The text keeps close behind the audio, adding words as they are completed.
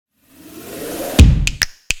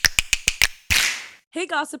Hey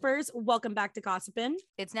gossipers, welcome back to Gossipin'.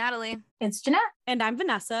 It's Natalie. It's Jeanette. And I'm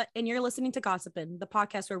Vanessa, and you're listening to Gossipin', the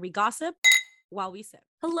podcast where we gossip while we sip.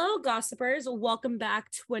 Hello, gossipers. Welcome back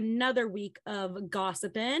to another week of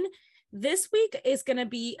Gossipin'. This week is going to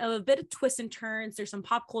be a bit of twists and turns. There's some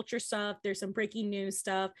pop culture stuff. There's some breaking news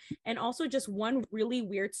stuff. And also just one really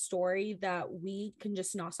weird story that we can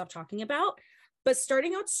just not stop talking about. But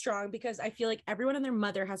starting out strong, because I feel like everyone and their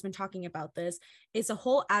mother has been talking about this, is a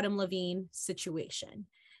whole Adam Levine situation.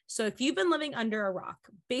 So if you've been living under a rock,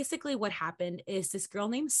 basically what happened is this girl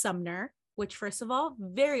named Sumner, which first of all,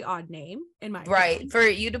 very odd name in my opinion. For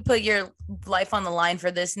you to put your life on the line for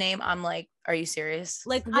this name, I'm like, are you serious?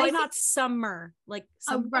 Like, why not Summer? Like,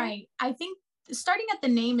 right. I think starting at the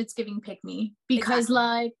name, it's giving pick me because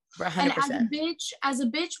like, 100%. And as a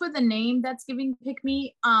bitch with a name that's giving pick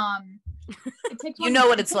me, it takes you know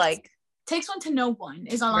what it's like. Takes one to know one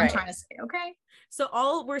is all I'm trying to say. Okay. So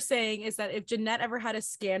all we're saying is that if Jeanette ever had a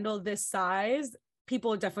scandal this size,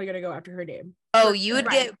 people are definitely going to go after her name. Oh, you would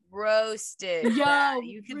get roasted. Yo,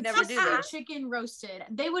 you could never do that. Chicken roasted.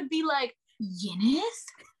 They would be like, Yennis?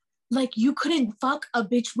 Like you couldn't fuck a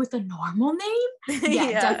bitch with a normal name?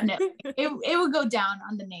 Yeah, definitely. It would go down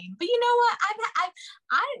on the name. But you know what?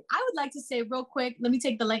 I would like to say real quick, let me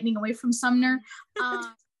take the lightning away from Sumner.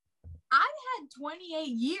 I've had 28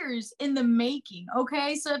 years in the making,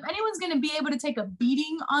 okay? So if anyone's going to be able to take a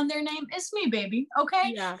beating on their name, it's me, baby,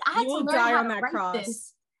 okay? Yeah, I had to learn how to write cross.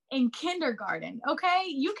 this in kindergarten, okay?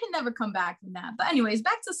 You can never come back from that. But anyways,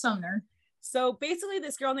 back to Sumner. So basically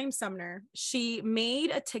this girl named Sumner, she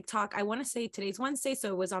made a TikTok. I want to say today's Wednesday, so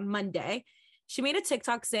it was on Monday. She made a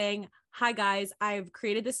TikTok saying, "Hi guys, I've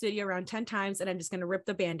created this video around 10 times and I'm just going to rip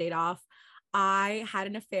the Band-Aid off. I had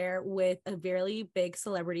an affair with a very big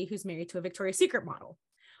celebrity who's married to a Victoria's Secret model."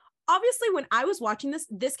 Obviously, when I was watching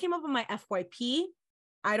this came up on my FYP.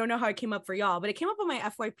 I don't know how it came up for y'all, but it came up on my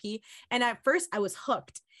FYP. And at first I was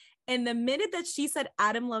hooked. And the minute that she said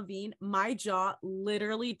Adam Levine, my jaw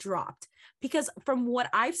literally dropped, because from what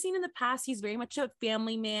I've seen in the past, he's very much a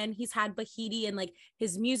family man. He's had Bahiti and like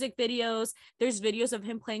his music videos. There's videos of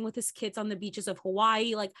him playing with his kids on the beaches of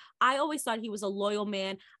Hawaii. Like I always thought he was a loyal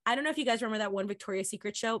man. I don't know if you guys remember that one Victoria's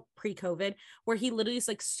Secret show pre-COVID where he literally is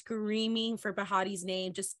like screaming for Bahati's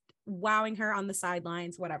name, just wowing her on the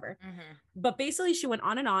sidelines, whatever. Mm-hmm. But basically she went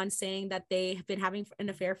on and on saying that they have been having an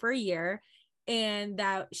affair for a year and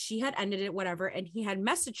that she had ended it, whatever. And he had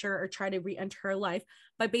messaged her or tried to re-enter her life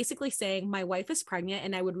by basically saying, "My wife is pregnant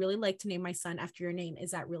and I would really like to name my son after your name.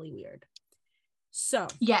 Is that really weird?" So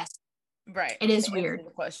yes, right. It is weird.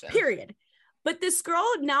 Period. But this girl,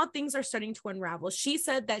 now things are starting to unravel. She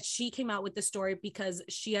said that she came out with the story because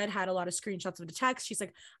she had a lot of screenshots of the text. She's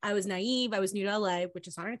like, "I was naive. I was new to LA," which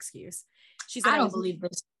is not an excuse. She's like, I don't believe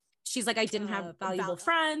this. She's like, "I didn't have valuable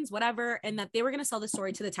friends, whatever," and that they were going to sell the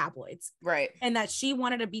story to the tabloids. Right. And that she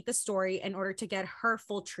wanted to beat the story in order to get her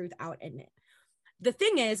full truth out in it. The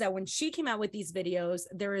thing is that when she came out with these videos,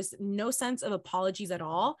 there is no sense of apologies at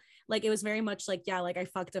all. Like it was very much like, yeah, like I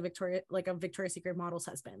fucked a Victoria's Secret model's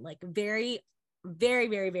husband. Like very, very,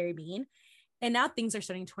 very, very mean. And now things are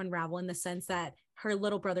starting to unravel in the sense that her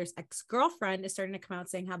little brother's ex-girlfriend is starting to come out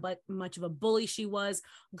saying how much of a bully she was.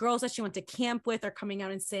 Girls that she went to camp with are coming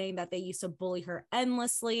out and saying that they used to bully her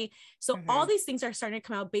endlessly. So all these things are starting to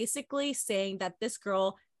come out, basically saying that this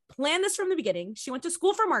girl planned this from the beginning. She went to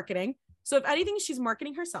school for marketing. So if anything, she's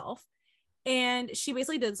marketing herself. And she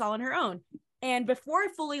basically did this all on her own. And before I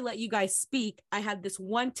fully let you guys speak, I had this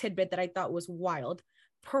one tidbit that I thought was wild.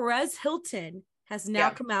 Perez Hilton has now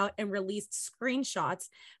come out and released screenshots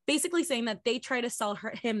basically saying that they try to sell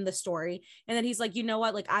him the story. And then he's like, "You know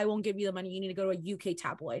what? Like, I won't give you the money. You need to go to a UK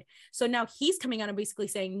tabloid." So now he's coming out and basically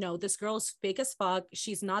saying, "No, this girl is fake as fuck.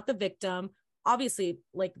 She's not the victim." Obviously,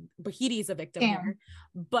 like Bahiti is a victim here,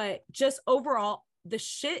 but just overall, the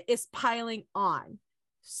shit is piling on.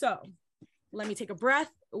 So let me take a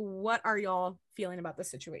breath. What are y'all feeling about the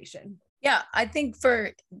situation? Yeah, I think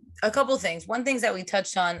for a couple of things. One thing that we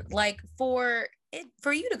touched on, like for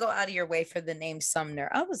you to go out of your way for the name Sumner,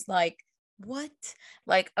 I was like, what?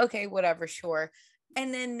 Like, okay, whatever, sure.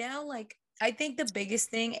 And then now, like, I think the biggest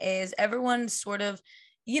thing is everyone sort of,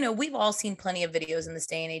 we've all seen plenty of videos in this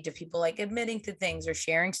day and age of people like admitting to things or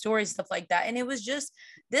sharing stories, stuff like that. And it was just,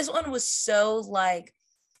 this one was so like,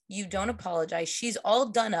 you don't apologize. She's all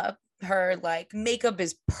done up. Her like makeup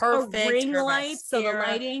is perfect. A ring light, so the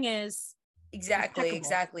lighting is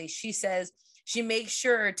exactly. She says she makes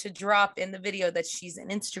sure to drop in the video that she's an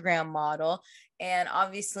Instagram model, and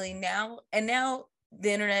obviously now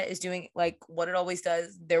the internet is doing like what it always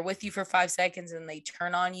does. They're with you for 5 seconds and they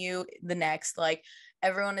turn on you the next. Like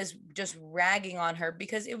everyone is just ragging on her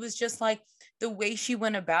because it was just like the way she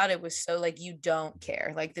went about it was so like, you don't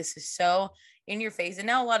care. Like, this is so in your face. And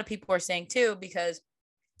now a lot of people are saying too, because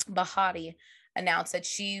Bahati announced that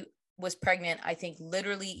she was pregnant, I think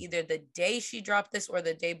literally either the day she dropped this or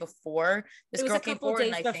the day before this girl came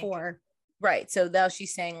forward. Days before. Right. So now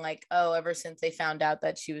she's saying like, oh, ever since they found out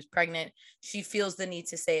that she was pregnant, she feels the need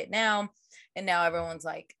to say it now. And now everyone's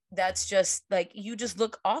like, that's just like, you just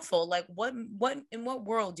look awful. Like, what in what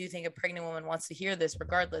world do you think a pregnant woman wants to hear this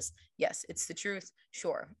regardless? Yes, it's the truth.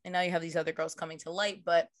 Sure. And now you have these other girls coming to light,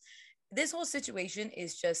 but this whole situation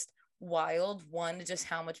is just wild. One, just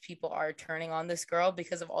how much people are turning on this girl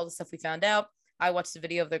because of all the stuff we found out. I watched the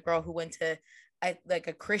video of the girl who went to like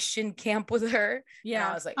a Christian camp with her. Yeah.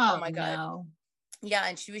 And I was like, oh my God. No. Yeah.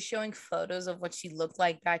 And she was showing photos of what she looked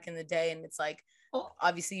like back in the day. And it's like,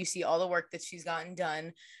 obviously you see all the work that she's gotten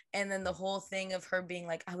done. And then the whole thing of her being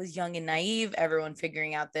like, I was young and naive, everyone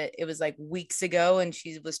figuring out that it was like weeks ago and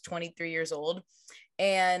she was 23 years old.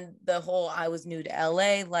 And the whole, I was new to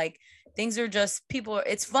LA, like things are just people,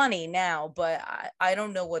 it's funny now, but I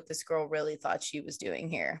don't know what this girl really thought she was doing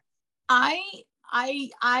here. I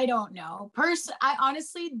don't know. I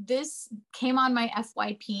honestly, this came on my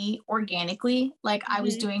FYP organically. Like I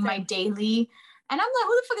was doing my daily and I'm like,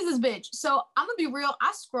 who the fuck is this bitch? So I'm gonna be real.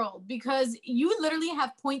 I scrolled because you literally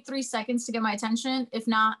have 0.3 seconds to get my attention. If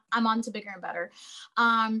not, I'm on to bigger and better.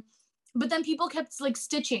 But then people kept like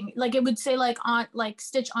stitching, like it would say like on like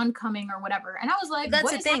stitch oncoming or whatever. And I was like, that's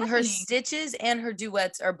what the is thing. happening? Her stitches and her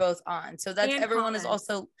duets are both on. So that's And everyone comments. is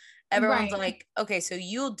also, everyone's Right. like, okay, so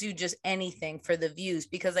you'll do just anything for the views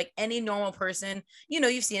because like any normal person, you know,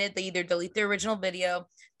 you've seen it. They either delete the original video,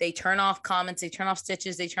 they turn off comments, they turn off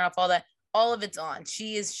stitches, they turn off all that. All of it's on.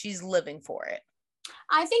 She's living for it.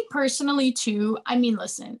 I think personally too. I mean,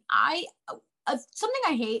 listen, something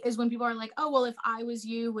I hate is when people are like, oh, well, if I was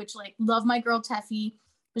you, which like love my girl Teffy,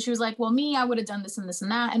 but she was like, well, me, I would have done this and this and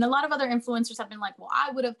that. And a lot of other influencers have been like, well,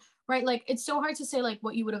 I would have, right? Like, it's so hard to say like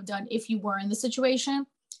what you would have done if you were in the situation.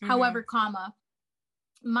 However,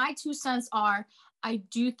 my 2 cents are, I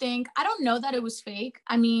do think, I don't know that it was fake.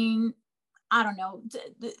 I mean, I don't know,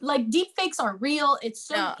 like deep fakes are real. It's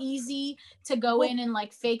so easy to go in and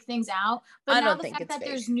like fake things out. But now the fact that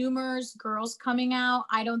there's numerous girls coming out,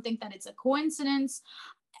 I don't think that it's a coincidence.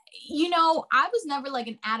 You know, I was never like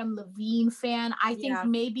an Adam Levine fan. I think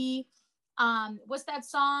maybe, what's that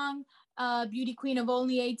song? Beauty Queen of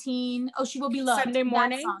Only 18. Oh, She Will Be Loved. Sunday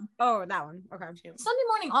Morning. That song. Oh, that one. Okay. Sunday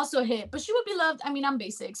Morning also a hit, but She Will Be Loved. I mean, I'm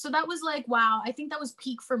basic. So that was like, wow, I think that was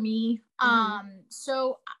peak for me.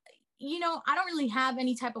 So you know, I don't really have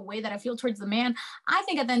any type of way that I feel towards the man. I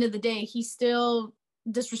think at the end of the day, he still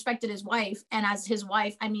disrespected his wife. And as his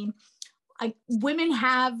wife, I mean, like women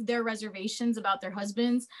have their reservations about their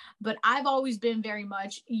husbands, but I've always been very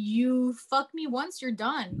much, you fuck me once, you're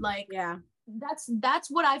done. Like, that's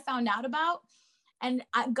what I found out about. And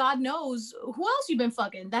God knows who else you've been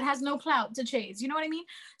fucking that has no clout to chase. You know what I mean?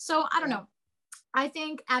 So I don't know. I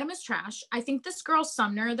think Adam is trash. I think this girl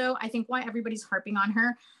Sumner, though, I think why everybody's harping on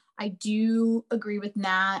her, I do agree with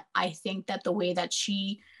Nat. I think that the way that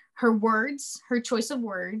her choice of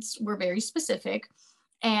words were very specific.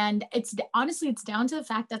 And it's honestly, it's down to the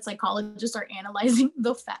fact that psychologists are analyzing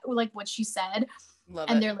the fact, like what she said.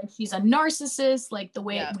 They're like, she's a narcissist, like the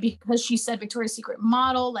way, because she said Victoria's Secret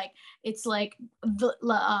model, like it's like, or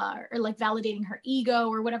like validating her ego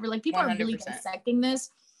or whatever. Like people 100%. Are really dissecting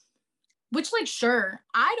this. Which like, sure,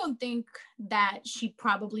 I don't think that she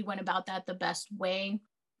probably went about that the best way.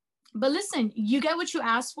 But listen, you get what you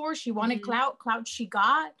asked for. She wanted clout she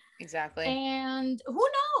got. Exactly. And who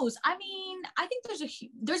knows? I mean, I think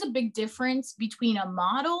there's a big difference between a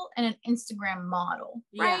model and an Instagram model,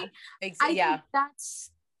 right? I think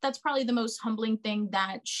that's probably the most humbling thing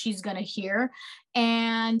that she's gonna hear.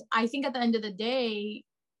 And I think at the end of the day,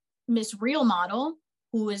 Miss Real Model,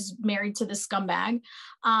 who is married to this scumbag,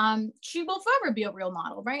 she will forever be a real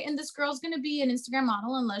model, right? And this girl's gonna be an Instagram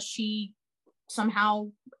model unless she somehow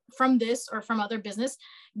from this or from other business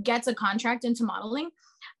gets a contract into modeling.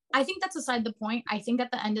 I think that's aside the point. I think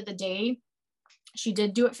at the end of the day, she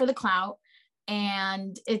did do it for the clout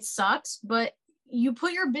and it sucks, but you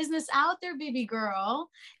put your business out there, baby girl.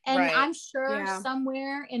 And I'm sure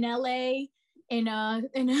somewhere in LA, in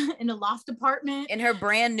a loft apartment, in her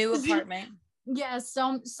brand new apartment. Yes,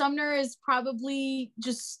 Sumner is probably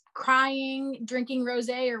just crying, drinking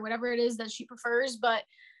rosé or whatever it is that she prefers. But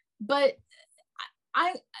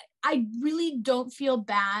I really don't feel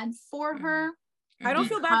bad for her. I don't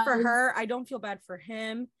feel bad for her. I don't feel bad for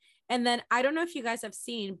him. And then I don't know if you guys have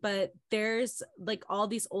seen, but there's like all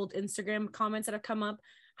these old Instagram comments that have come up.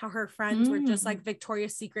 how her friends were just like,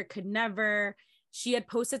 Victoria's Secret could never. She had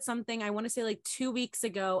posted something, I want to say like 2 weeks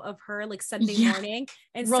ago, of her like Sunday morning,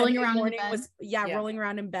 and rolling Sunday around morning in bed. was rolling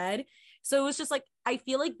around in bed. So it was just like, I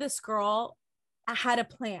feel like this girl had a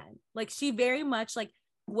plan. Like she very much like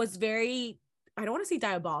was very, I don't want to say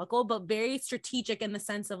diabolical, but very strategic in the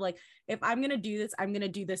sense of like, if I'm going to do this, I'm going to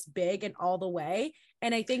do this big and all the way.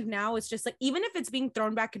 And I think now it's just like, even if it's being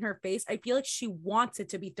thrown back in her face, I feel like she wants it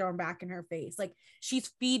to be thrown back in her face. Like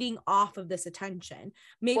she's feeding off of this attention.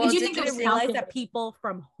 Maybe she didn't realize that people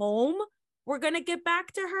from home were going to get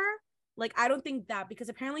back to her. Like, I don't think that, because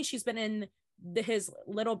apparently she's been in his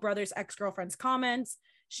little brother's ex-girlfriend's comments.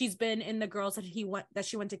 She's been in the girls that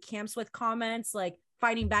she went to camps with comments, like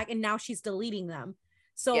fighting back, and now she's deleting them.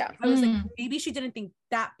 So I was like, maybe she didn't think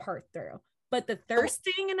that part through, but the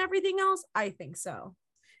thirsting and everything else, I think so.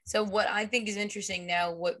 So what I think is interesting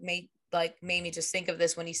now, what made me just think of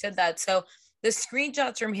this when he said that. So the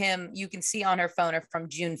screenshots from him, you can see on her phone, are from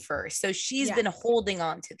June 1st. So she's been holding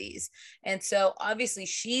on to these. And so obviously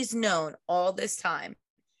she's known all this time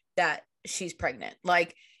that she's pregnant.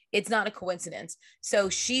 Like, it's not a coincidence. So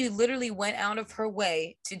she literally went out of her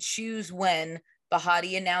way to choose when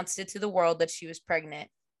Behati announced it to the world that she was pregnant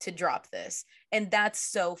to drop this. And that's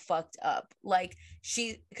so fucked up. Like,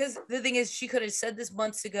 because the thing is, she could have said this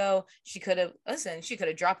months ago. She could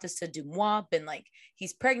have dropped this to Dumois, been like,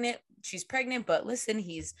 she's pregnant, but listen,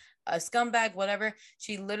 he's a scumbag, whatever.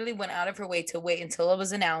 She literally went out of her way to wait until it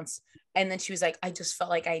was announced. And then she was like, I just felt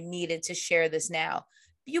like I needed to share this now.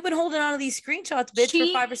 You've been holding on to these screenshots, bitch,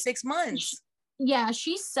 for 5 or 6 months.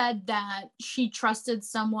 She said that she trusted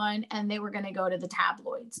someone and they were going to go to the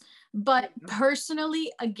tabloids. But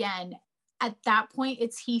personally, again, at that point,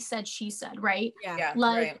 it's he said, she said, right? Yeah.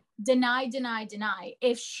 Like, deny.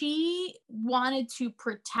 If she wanted to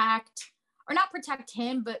protect, or not protect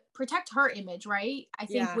him, but protect her image, right? I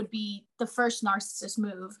think would be the first narcissist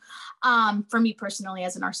move. For me personally,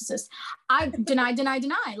 as a narcissist, I deny.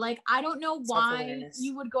 Like, I don't know why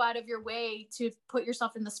you would go out of your way to put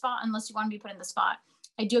yourself in the spot unless you want to be put in the spot.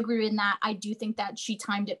 I do agree with that. I do think that she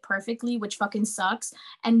timed it perfectly, which fucking sucks.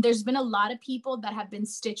 And there's been a lot of people that have been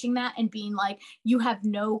stitching that and being like, you have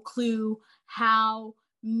no clue how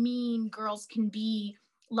mean girls can be.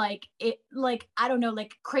 Like, it, like, I don't know,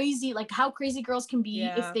 like crazy, like how crazy girls can be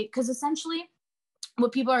if they, because essentially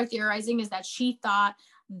what people are theorizing is that she thought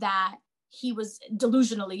that he was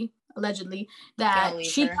allegedly, that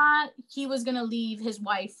she thought he was going to leave his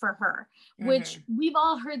wife for her, which we've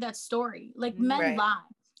all heard that story. Like, men lie.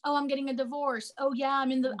 Oh, I'm getting a divorce. Oh yeah,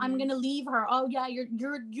 I'm going to leave her. Oh yeah, you're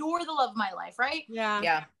the love of my life, right?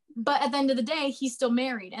 Yeah. But at the end of the day, he's still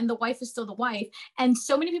married and the wife is still the wife. And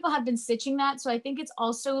so many people have been stitching that. So I think it's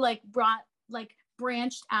also like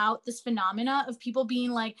branched out this phenomena of people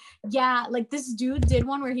being like, yeah, like this dude did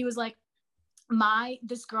one where he was like,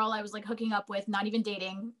 this girl I was like hooking up with, not even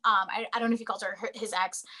dating. I don't know if he calls her his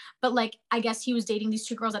ex, but like, I guess he was dating these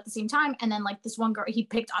two girls at the same time. And then like this one girl, he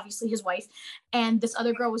picked obviously his wife. And this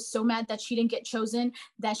other girl was so mad that she didn't get chosen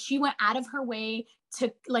that she went out of her way to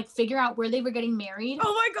like figure out where they were getting married.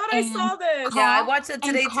 Oh my God, I saw this. I watched it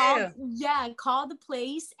today too. Yeah, call the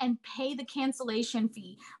place and pay the cancellation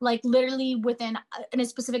fee, like literally within a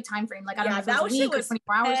specific time frame. Like, I don't know if it was a week or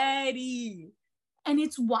 24 hours. Petty. And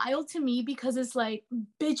it's wild to me because it's like,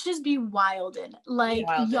 bitches be wildin'. Like,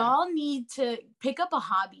 y'all need to pick up a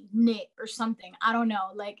hobby, knit or something. I don't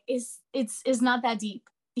know. Like, it's not that deep.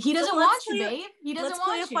 He doesn't want you, babe. He doesn't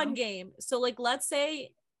want you. Let's play a fun game. So like, let's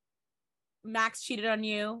say Max cheated on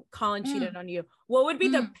you, Colin cheated on you. What would be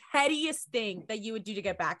the pettiest thing that you would do to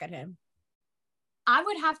get back at him? I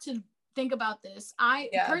would have to think about this.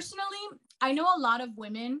 Personally, I know a lot of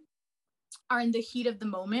women are in the heat of the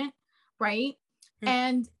moment, right?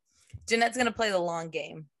 And Jeanette's gonna play the long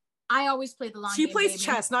game. I always play the long game. She plays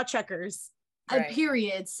chess, not checkers.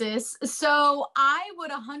 Period, sis. So I would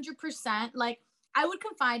 100%, like, I would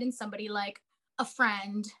confide in somebody, like a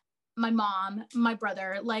friend, my mom, my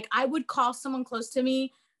brother. Like, I would call someone close to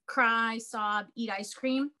me, cry, sob, eat ice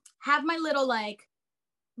cream, have my little like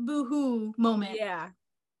boo-hoo moment. Yeah.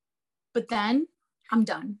 But then I'm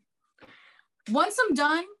done. Once I'm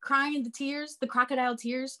done crying the crocodile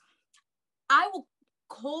tears, I will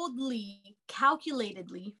coldly,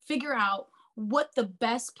 calculatedly figure out what the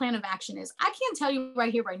best plan of action is. I can't tell you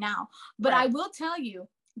right here, right now, but I will tell you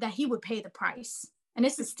that he would pay the price. And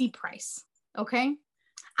it's a steep price, okay?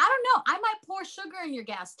 I don't know. I might pour sugar in your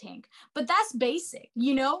gas tank, but that's basic,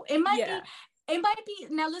 you know? It might be,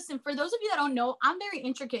 now listen, for those of you that don't know, I'm very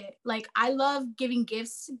intricate. Like, I love giving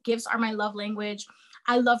gifts. Gifts are my love language.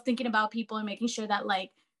 I love thinking about people and making sure that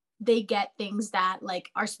like they get things that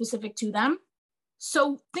like are specific to them.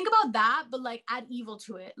 So think about that, but like add evil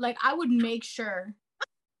to it. Like I would make sure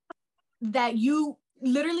that you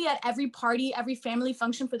literally at every party, every family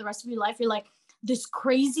function for the rest of your life, you're like, this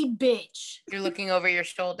crazy bitch. You're looking over your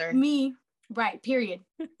shoulder. Me, right, period.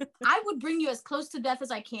 I would bring you as close to death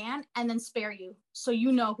as I can and then spare you. So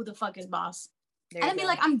you know who the fuck is boss. And then be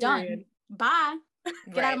like, I'm done. Period. Bye.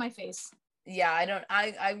 Get out of my face. Yeah,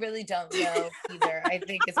 I really don't know either. I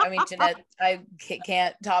think Jeanette, I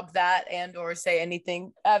can't top that and or say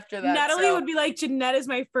anything after that. Natalie would be like, Jeanette is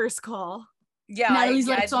my first call. Yeah, Natalie's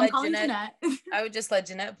I'm calling Jeanette. I would just let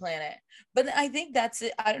Jeanette plan it. But I think that's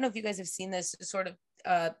it. I don't know if you guys have seen this, sort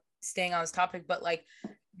of staying on this topic, but like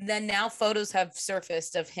then now photos have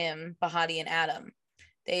surfaced of him, Bahati and Adam.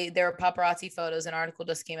 There are paparazzi photos. An article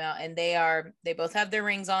just came out, and they both have their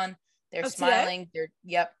rings on. They're smiling.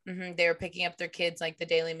 They're picking up their kids. Like the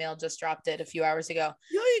Daily Mail just dropped it a few hours ago.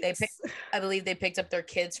 I believe they picked up their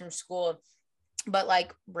kids from school, but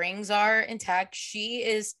like rings are intact. She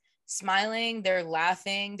is smiling. They're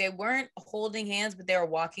laughing. They weren't holding hands, but they were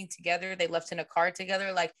walking together. They left in a car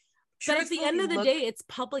together. Like, but at the end of the day, it's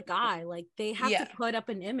public eye. Like they have to put up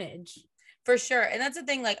an image. For sure. And that's the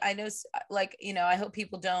thing. Like I know, like, you know, I hope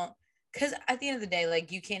people don't. Because at the end of the day,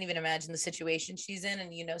 like, you can't even imagine the situation she's in.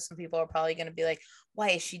 And, you know, some people are probably going to be like, why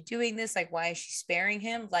is she doing this? Like, why is she sparing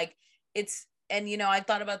him? Like, and, you know, I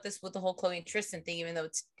thought about this with the whole Khloe and Tristan thing, even though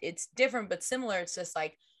it's different, but similar. It's just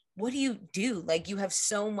like, what do you do? Like, you have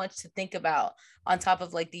so much to think about on top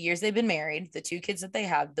of like the years they've been married, the 2 kids that they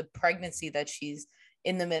have, the pregnancy that she's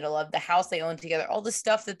in the middle of, the house they own together, all the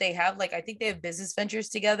stuff that they have. Like, I think they have business ventures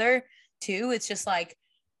together too. It's just like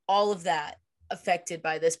all of that affected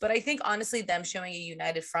by this. But I think honestly them showing a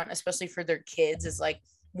united front, especially for their kids, is like,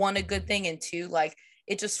 1, a good thing, and 2, like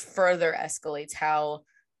it just further escalates how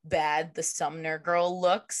bad the Sumner girl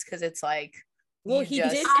looks, because it's like, well, he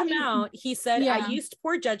did come out. He said, I used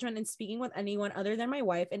poor judgment in speaking with anyone other than my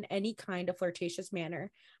wife in any kind of flirtatious manner.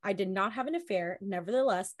 I did not have an affair.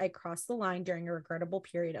 Nevertheless, I crossed the line during a regrettable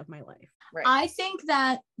period of my life. Right. I think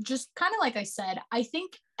that, just kind of like I said, I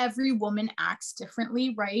think every woman acts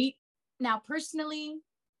differently, right? Now, personally,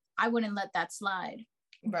 I wouldn't let that slide.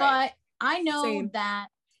 Right. But I know that.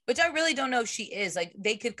 Which I really don't know if she is. Like,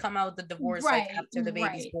 they could come out with the divorce like after the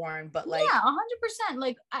baby's born. But like, yeah, 100%.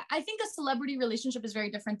 Like, I think a celebrity relationship is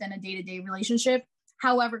very different than a day-to-day relationship.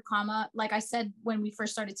 However, like I said when we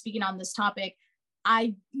first started speaking on this topic,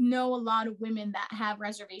 I know a lot of women that have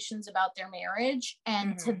reservations about their marriage.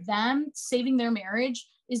 And to them, saving their marriage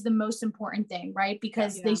is the most important thing, right?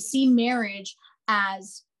 Because they see marriage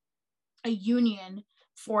as a union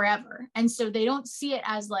forever, and so they don't see it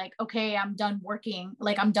as like, okay, I'm done working,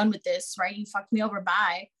 like I'm done with this, right? You fucked me over,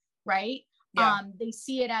 bye, right? They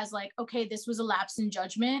see it as like, okay, this was a lapse in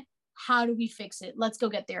judgment, how do we fix it? Let's go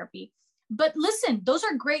get therapy. But listen, those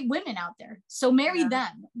are great women out there, so marry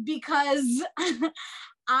them, because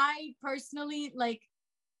I personally, like,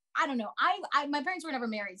 I don't know, I my parents were never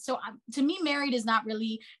married, so to me, marriage is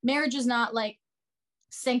not like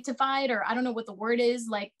sanctified, or I don't know what the word is.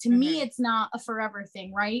 Like, to me, it's not a forever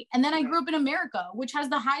thing, right? And then I grew up in America, which has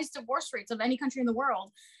the highest divorce rates of any country in the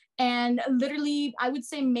world. And literally, I would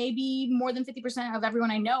say maybe more than 50% of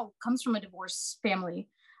everyone I know comes from a divorce family,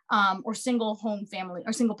 or single home family,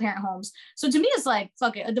 or single parent homes. So to me, it's like,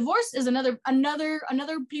 fuck it. A divorce is another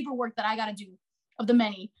paperwork that I got to do of the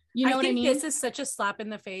many. You know what I mean? This is such a slap in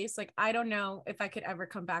the face. Like, I don't know if I could ever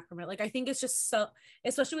come back from it. Like, I think it's just so,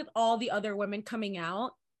 especially with all the other women coming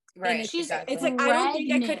out. Right. It's like, I don't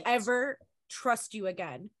think I could ever trust you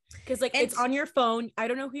again. Because like, it's on your phone. I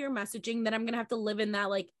don't know who you're messaging. Then I'm going to have to live in that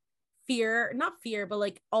like not fear, but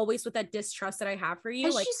like always with that distrust that I have for you.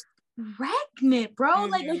 And like, she's pregnant, bro.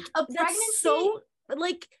 Like a pregnancy. So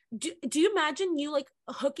like, do you imagine you like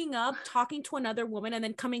hooking up, talking to another woman, and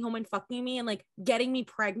then coming home and fucking me and like getting me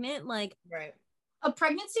pregnant? Like, right. A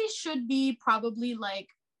pregnancy should be probably like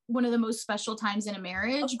one of the most special times in a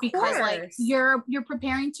marriage, because like you're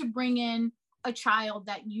preparing to bring in a child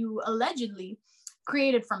that you allegedly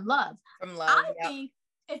created from love. I think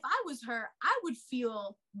if I was her, I would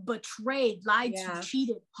feel betrayed, lied to,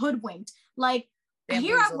 cheated, hoodwinked. Like,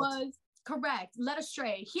 here I was, led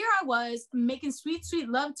astray. Here I was making sweet, sweet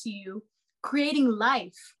love to you, creating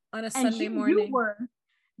life on a Sunday morning. You were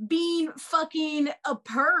being fucking a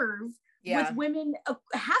perv with women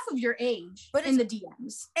half of your age, but in the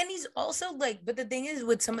DMs. And he's also like, but the thing is,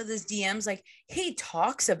 with some of those DMs, like, he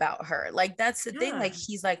talks about her. Like, that's the thing. Like,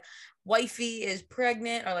 he's like, wifey is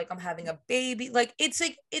pregnant, or like, I'm having a baby. Like, it's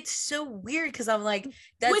so weird, because I'm like,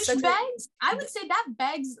 that's I would say that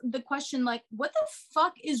begs the question, like, what the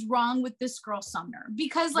fuck is wrong with this girl Sumner?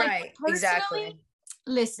 Because like, personally,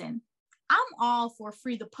 listen, I'm all for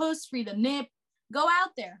free the puss, free the nip. Go out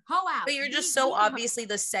there, hoe out. But you're just so obviously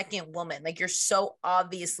the second woman. Like, you're so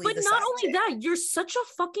obviously But the not side only chick. that, you're such a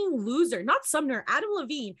fucking loser. Not Sumner, Adam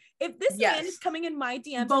Levine. If this man is coming in my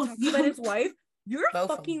DMs and talking about his wife, you're a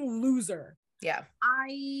fucking loser. Yeah.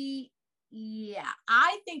 I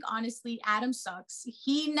think honestly Adam sucks.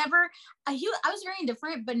 He never I was very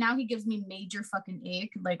indifferent, but now he gives me major fucking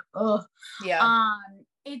ick. Like, ugh. Yeah.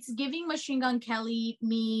 It's giving Machine Gun Kelly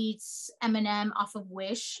meets Eminem off of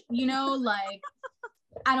Wish, you know, like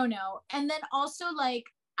I don't know. And then also, like,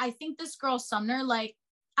 I think this girl Sumner, like,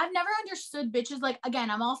 I've never understood bitches. Like,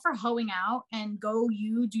 again, I'm all for hoeing out and go,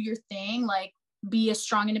 you do your thing, like, be a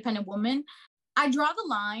strong, independent woman. I draw the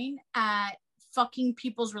line at fucking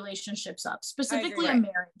people's relationships up, specifically a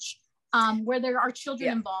marriage, where there are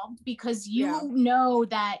children involved, because you know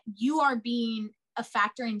that you are being a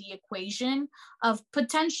factor in the equation of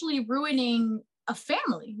potentially ruining a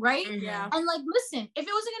family, right? Yeah. And like, listen, if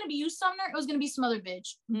it wasn't going to be you, Sumner, it was going to be some other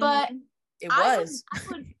bitch. But it was. I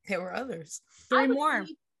would, there were others. 3 more.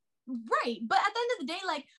 Right. But at the end of the day,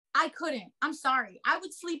 like, I couldn't. I'm sorry. I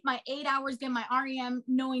would sleep my 8 hours, get my REM,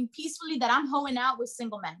 knowing peacefully that I'm hoeing out with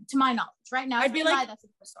single men, to my knowledge. Right now, I'd be like, that's a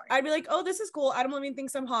different story. I'd be like, oh, this is cool. Adam Levine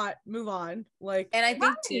thinks I'm hot. Move on. Like, and I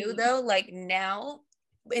think too, though, like, now,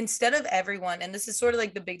 instead of everyone, and this is sort of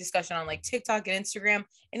like the big discussion on like TikTok and Instagram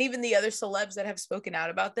and even the other celebs that have spoken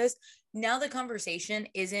out about this, now the conversation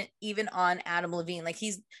isn't even on Adam Levine. Like,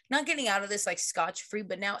 he's not getting out of this like scotch free,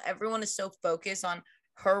 but now everyone is so focused on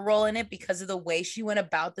her role in it because of the way she went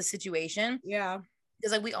about the situation. Yeah.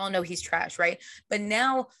 Because like we all know he's trash, right? But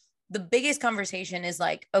now the biggest conversation is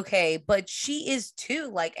like, okay, but she is too,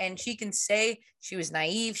 like, and she can say she was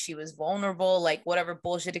naive, she was vulnerable, like whatever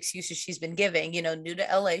bullshit excuses she's been giving, you know, new to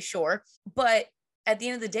LA, sure. But at the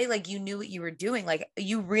end of the day, like, you knew what you were doing. Like,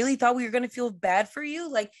 you really thought we were going to feel bad for you?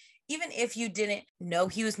 Like, even if you didn't know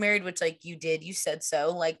he was married, which like you did, you said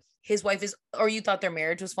so, like, his wife is, or you thought their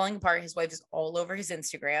marriage was falling apart, his wife is all over his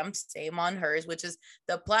Instagram, same on hers, which is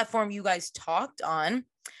the platform you guys talked on.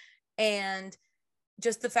 And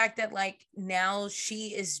just the fact that like now she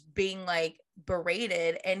is being like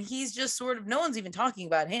berated and he's just sort of, no one's even talking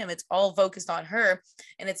about him, it's all focused on her.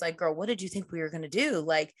 And it's like, girl, what did you think we were going to do?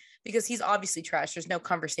 Like, because he's obviously trash, there's no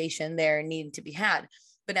conversation there needing to be had.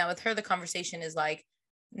 But now with her, the conversation is like,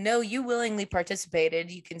 no, you willingly participated,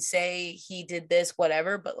 you can say he did this,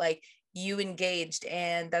 whatever, but like, you engaged,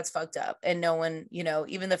 and that's fucked up. And no one, you know,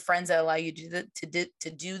 even the friends that allow you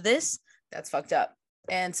to do this, that's fucked up.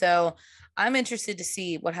 And so I'm interested to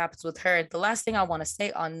see what happens with her. The last thing I want to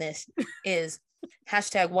say on this is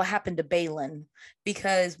hashtag what happened to Balin,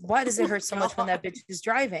 because why does it hurt so much when that bitch is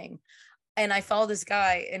driving? And I follow this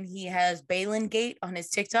guy and he has Balin Gate on his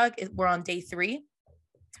TikTok. We're on day 3.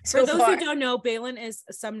 For those who don't know, Balin is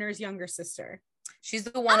Sumner's younger sister. She's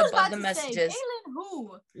the one above the messages. Balin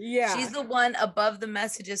who? Yeah. She's the one above the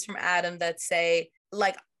messages from Adam that say,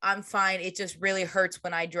 like, I'm fine, it just really hurts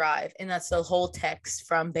when I drive. And that's the whole text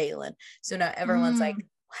from Balin. So now everyone's like,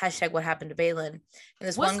 hashtag what happened to Balin. And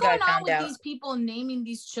this one guy found out. These people naming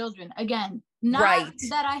these children? Again, not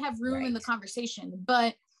that I have room in the conversation,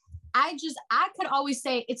 but I could always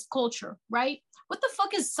say it's culture, right? What the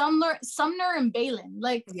fuck is Sumner and Balin?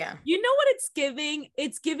 Like, yeah. You know what it's giving?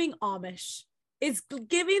 It's giving Amish. It's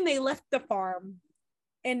giving they left the farm.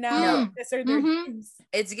 And now this are their names.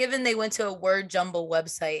 It's given they went to a word jumble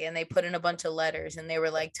website and they put in a bunch of letters and they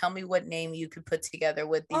were like, tell me what name you could put together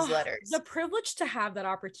with these letters. The privilege to have that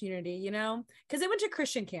opportunity, you know, because they went to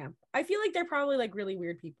Christian camp. I feel like they're probably like really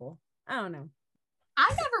weird people. I don't know.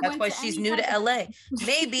 That's why she's new to LA.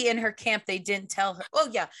 Maybe in her camp they didn't tell her. Oh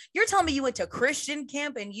yeah, you're telling me you went to Christian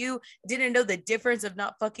camp and you didn't know the difference of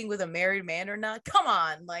not fucking with a married man or not? Come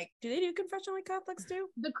on, like, do they do confession like Catholics do?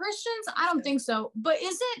 The Christians, I don't think so. But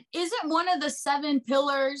isn't one of the 7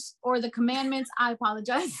 pillars or the commandments? I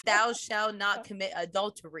apologize. Thou shalt not commit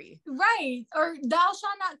adultery. Right, or thou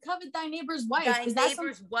shalt not covet thy neighbor's wife. Thy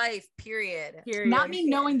neighbor's wife. Period. Not me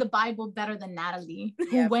knowing the Bible better than Natalie,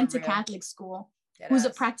 who went to Catholic school. Who's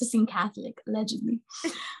a practicing Catholic, allegedly.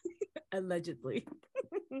 Allegedly.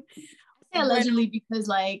 I say allegedly because,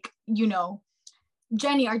 like, you know,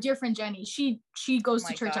 Jenny, our dear friend Jenny, she goes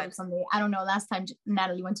to church every Sunday. I don't know last time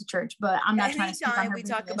Natalie went to church, but I'm not trying to speak on her we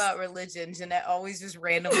talk about religion, Jeanette always just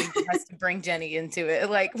randomly has to bring Jenny into it.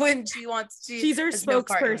 Like when she wants to. She's our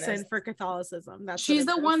spokesperson for Catholicism. She's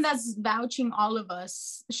the one that's vouching all of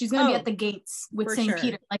us. She's gonna be at the gates with St.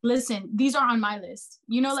 Peter. Like, listen, these are on my list.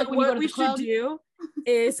 You know, so like when you go to the club. What we should do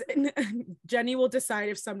is Jenny will decide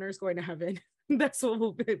if Sumner's going to heaven. That's what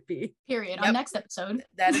will it be. Period. Yep. On next episode.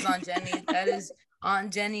 That is on Jenny. That is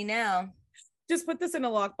on Jenny now. just put this in a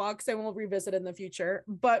lockbox and we'll revisit in the future.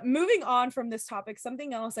 But moving on from this topic,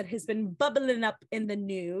 something else that has been bubbling up in the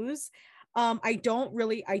news. I don't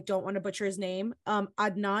want to butcher his name.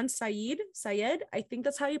 Adnan Syed, I think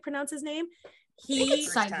that's how you pronounce his name.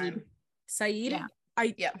 Syed.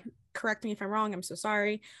 Yeah. Correct me if I'm wrong. I'm so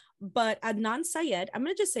sorry. But Adnan Syed, I'm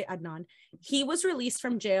going to just say Adnan. He was released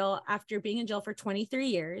from jail after being in jail for 23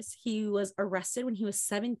 years. He was arrested when he was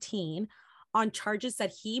 17 on charges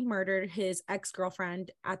that he murdered his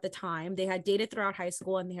ex-girlfriend at the time. They had dated throughout high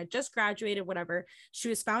school and they had just graduated, whatever. She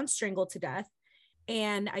was found strangled to death.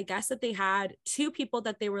 And I guess that they had 2 people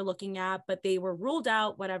that they were looking at, but they were ruled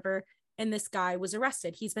out, whatever. And this guy was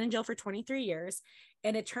arrested. He's been in jail for 23 years.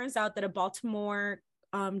 And it turns out that a Baltimore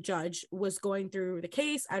judge was going through the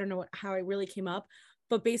case. I don't know how it really came up,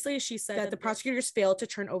 but basically she said that the prosecutors failed to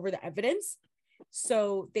turn over the evidence.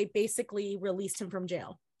 So they basically released him from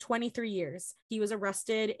jail. 23 years. He was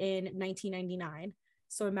arrested in 1999.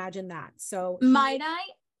 So imagine that. So might I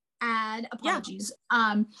add, apologies.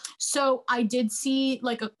 Yeah. So I did see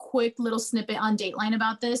like a quick little snippet on Dateline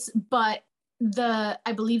about this, but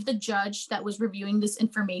I believe the judge that was reviewing this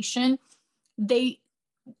information,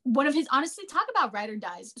 one of his, honestly, talk about ride or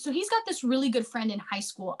dies. So he's got this really good friend in high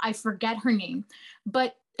school. I forget her name,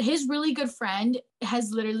 but his really good friend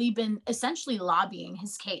has literally been essentially lobbying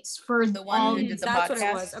his case for the one who did the podcast. What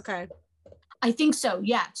it was. Okay. I think so.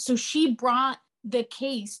 Yeah. So she brought the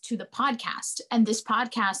case to the podcast, and this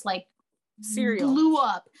podcast like blew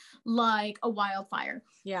up like a wildfire.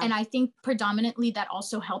 Yeah. And I think predominantly that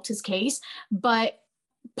also helped his case. But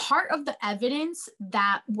part of the evidence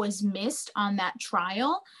that was missed on that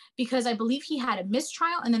trial, because I believe he had a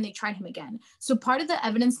mistrial and then they tried him again. So part of the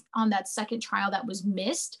evidence on that second trial that was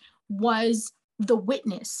missed was the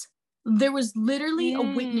witness. There was literally a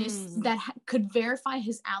witness that could verify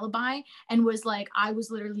his alibi and was like, I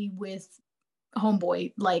was literally with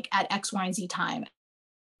homeboy like at X, Y, and Z time.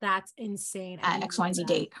 That's insane. At X, Y, and Z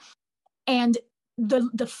date. And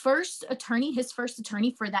the first attorney, his first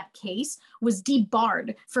attorney for that case, was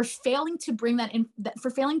debarred for failing to bring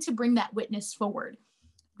that witness forward.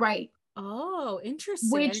 Right. Oh,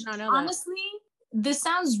 interesting. Which honestly, this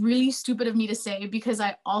sounds really stupid of me to say because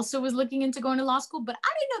I also was looking into going to law school, but I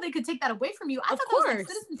didn't know they could take that away from you. I thought that was like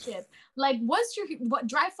citizenship. Like once you're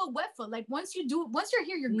dry foot, wet foot. Like once you're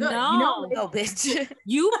here, you're good. No, you know? No, bitch.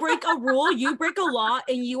 You break a rule, you break a law,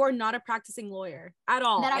 and you are not a practicing lawyer at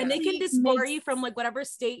all. And they can disbar you from like whatever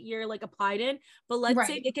state you're like applied in. But let's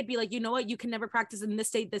say it could be like, you know what, you can never practice in this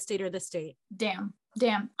state, or this state. Damn.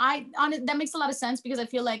 That makes a lot of sense because I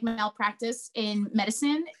feel like malpractice in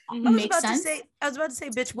medicine makes sense. I was about to say,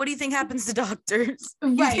 bitch, what do you think happens to doctors?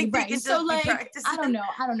 Right. So like, I don't know.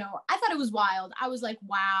 I thought it was wild. I was like,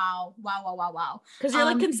 wow. Because you're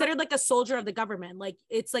like considered like a soldier of the government. Like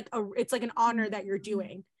it's like an honor that you're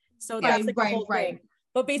doing. So that's like the whole thing.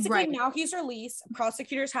 But basically now he's released.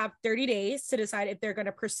 Prosecutors have 30 days to decide if they're going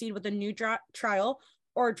to proceed with a new trial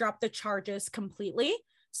or drop the charges completely.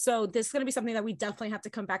 So this is going to be something that we definitely have to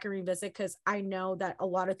come back and revisit because I know that a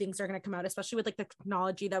lot of things are going to come out, especially with like the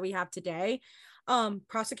technology that we have today.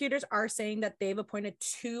 Prosecutors are saying that they've appointed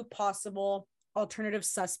 2 possible alternative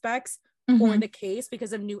suspects for the case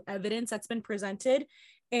because of new evidence that's been presented.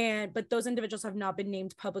 But those individuals have not been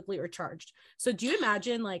named publicly or charged. So do you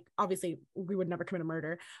imagine, like, obviously we would never commit a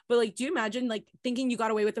murder, but like, do you imagine like thinking you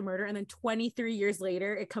got away with a murder and then 23 years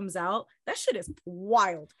later it comes out? That shit is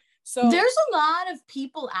wild. So there's a lot of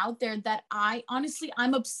people out there that I'm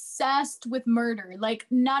obsessed with murder, like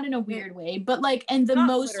not in a weird way, but like in the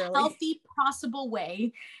most healthy possible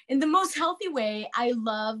way. In the most healthy way, I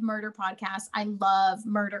love murder podcasts. I love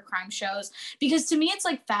murder crime shows because to me, it's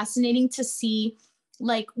like fascinating to see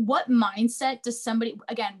like what mindset does somebody,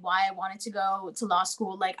 again, why I wanted to go to law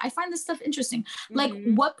school. Like I find this stuff interesting. Like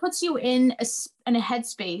what puts you in a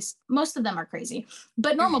headspace? Most of them are crazy,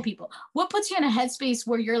 but normal people, what puts you in a headspace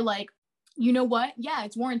where you're like, you know what? Yeah,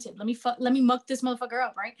 it's warranted. Let me muck this motherfucker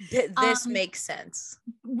up. Right. This makes sense.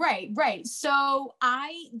 Right. So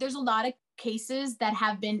there's a lot of cases that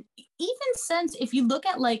have been, even since, if you look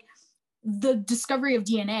at like the discovery of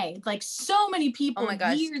DNA, like so many people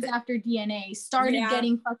years after DNA started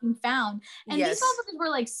getting fucking found, and these motherfuckers were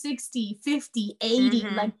like 60, 50, 80,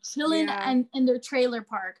 like chilling and in their trailer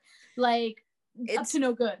park, like up to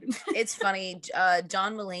no good. It's funny.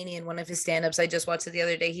 John Mulaney, in one of his stand-ups, I just watched it the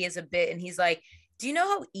other day, he has a bit and he's like, do you know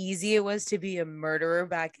how easy it was to be a murderer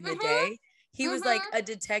back in the day? He was like a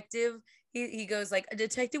detective. He goes like, a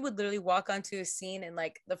detective would literally walk onto a scene and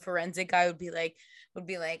like the forensic guy would be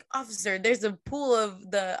like, officer, there's a pool of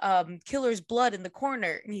the killer's blood in the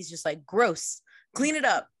corner. And he's just like, gross. clean it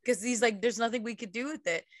up, because he's like, there's nothing we could do with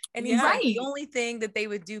it. And he's like, the only thing that they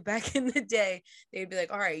would do back in the day, they'd be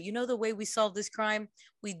like, all right, you know, the way we solve this crime,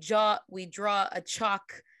 we draw a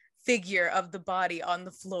chalk figure of the body on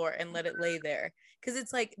the floor and let it lay there. Because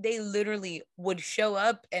it's like they literally would show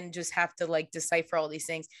up and just have to like decipher all these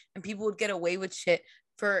things, and people would get away with shit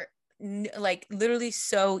for like literally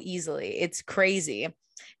so easily. It's crazy.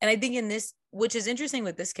 And I think in this, which is interesting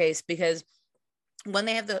with this case, because when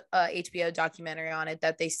they have the HBO documentary on it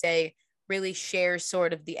that they say really shares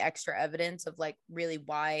sort of the extra evidence of like really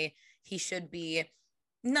why he should be,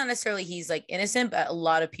 not necessarily he's like innocent, but a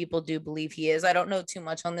lot of people do believe he is. I don't know too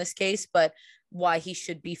much on this case, but why he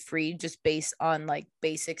should be freed just based on like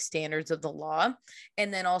basic standards of the law.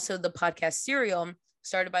 And then also the podcast Serial,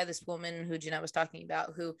 started by this woman who Jeanette was talking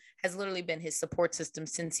about, who has literally been his support system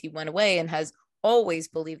since he went away and has always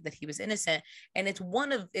believed that he was innocent. And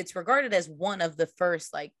it's regarded as one of the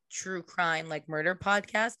first like true crime, like murder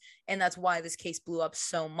podcasts. And that's why this case blew up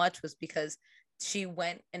so much, was because she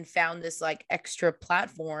went and found this like extra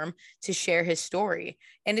platform to share his story.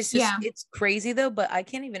 And it's just, it's crazy though, but I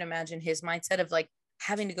can't even imagine his mindset of like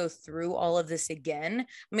having to go through all of this again.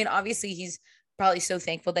 I mean, obviously he's probably so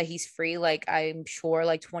thankful that he's free. Like I'm sure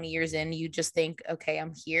like 20 years in, you just think, okay,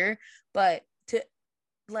 I'm here. But to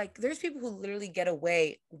like, there's people who literally get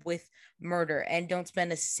away with murder and don't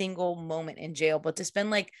spend a single moment in jail, but to spend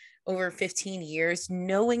like over 15 years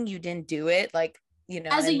knowing you didn't do it, like, you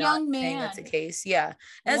know, as a young man, that's the case. Yeah.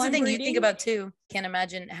 That's the thing you think about too. Can't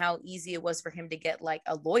imagine how easy it was for him to get like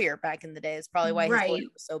a lawyer back in the day. It's probably why his lawyer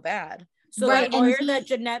was so bad. So the lawyer that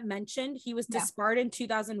Jeanette mentioned, he was disbarred in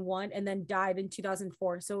 2001 and then died in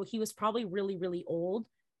 2004. So he was probably really, really old.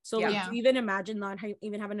 So like, do you even imagine not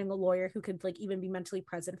even having a lawyer who could like even be mentally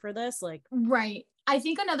present for this? Like, right. I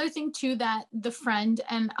think another thing too that the friend,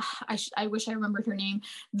 and I wish I remembered her name.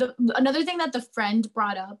 Another thing that the friend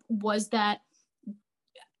brought up was that,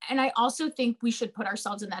 and I also think we should put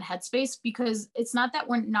ourselves in that headspace, because it's not that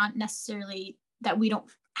we're not necessarily that we don't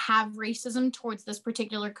have racism towards this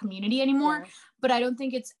particular community anymore, but I don't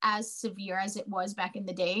think it's as severe as it was back in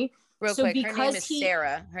the day. Real quick, her name is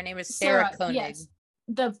Sarah. Her name is Sarah Koenig. Yes.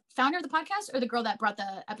 The founder of the podcast, or the girl that brought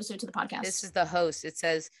the episode to the podcast? This is the host. It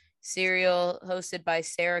says Serial hosted by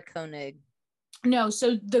Sarah Koenig. No,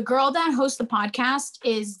 so the girl that hosts the podcast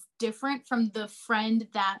is different from the friend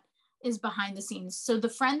that is behind the scenes. So the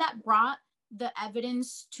friend that brought the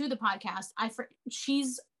evidence to the podcast,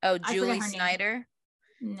 Julie Snyder.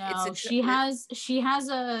 No, she has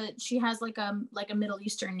like a Middle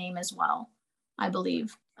Eastern name as well, I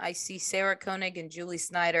believe. I see Sarah Koenig and Julie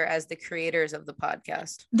Snyder as the creators of the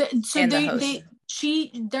podcast. They're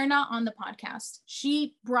not on the podcast.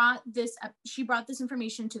 She brought this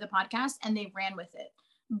information to the podcast and they ran with it.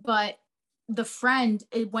 But the friend,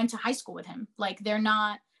 it went to high school with him. Like, they're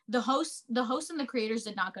not the host and the creators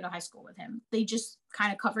did not go to high school with him. They just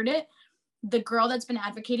kind of covered it. The girl that's been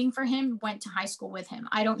advocating for him went to high school with him.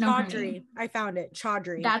 I don't know her name. I found it.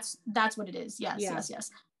 Chaudhry. That's what it is. Yes.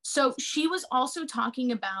 So she was also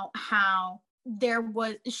talking about how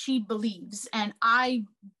she believes, and I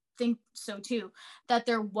think so too, that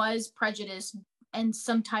there was prejudice and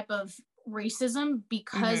some type of racism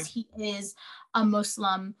because he is a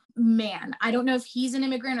Muslim man. I don't know if he's an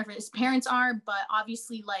immigrant or if his parents are, but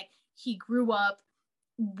obviously like he grew up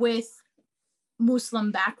with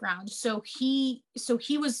Muslim background. So he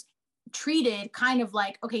was treated kind of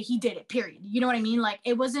like, okay, he did it, period. You know what I mean? Like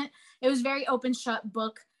it was very open shut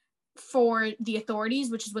book for the authorities,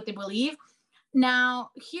 which is what they believe.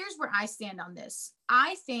 Now, here's where I stand on this.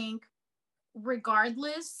 I think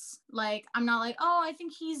regardless, like I'm not like, oh, I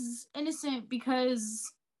think he's innocent because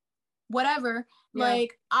whatever.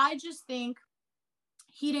 Like I just think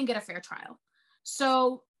he didn't get a fair trial.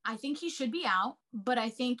 So I think he should be out, but I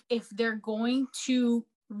think if they're going to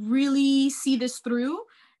really see this through,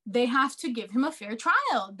 they have to give him a fair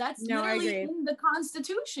trial. That's literally in the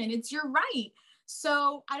Constitution. It's your right.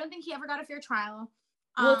 So I don't think he ever got a fair trial.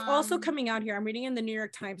 Well, it's also coming out here. I'm reading in the New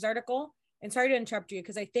York Times article, and sorry to interrupt you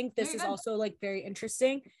because I think this is also like very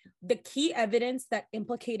interesting. The key evidence that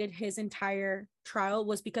implicated his entire trial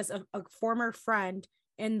was because of a former friend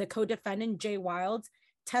and the co-defendant, Jay Wilds,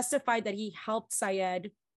 testified that he helped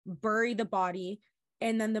Syed bury the body.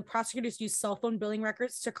 And then the prosecutors used cell phone billing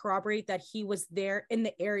records to corroborate that he was there in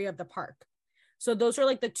the area of the park. So those are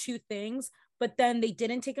like the two things. But then they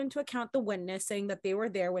didn't take into account the witness saying that they were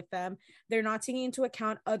there with them. They're not taking into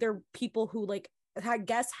account other people who like I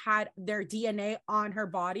guess had their DNA on her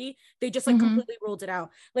body. They just like completely ruled it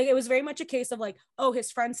out. Like it was very much a case of like, oh,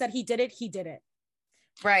 his friend said he did it.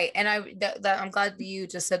 Right. And I'm glad that you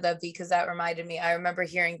just said that, because that reminded me. I remember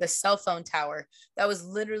hearing the cell phone tower. That was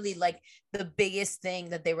literally like the biggest thing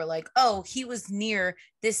that they were like, oh, he was near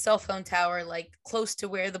this cell phone tower, like close to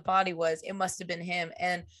where the body was. It must have been him.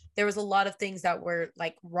 And there was a lot of things that were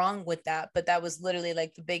like wrong with that. But that was literally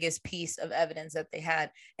like the biggest piece of evidence that they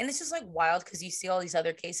had. And it's just like wild because you see all these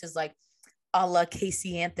other cases like a la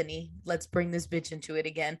Casey Anthony. Let's bring this bitch into it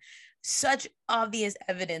again. Such obvious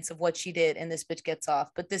evidence of what she did, and this bitch gets off.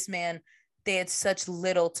 But this man, they had such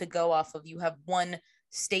little to go off of. You have one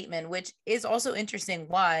statement, which is also interesting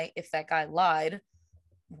why, if that guy lied,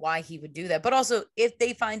 why he would do that. But also, if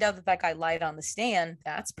they find out that that guy lied on the stand,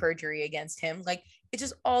 that's perjury against him. Like, it's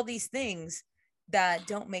just all these things that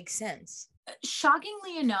don't make sense.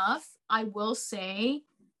 Shockingly enough, I will say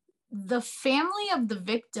the family of the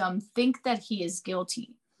victim think that he is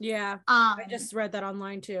guilty. Yeah, I just read that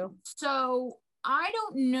online too. So I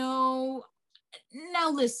don't know. Now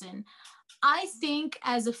listen, I think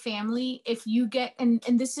as a family, if you get, and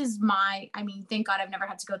this is my, I mean, thank God I've never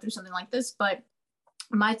had to go through something like this, but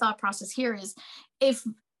my thought process here is if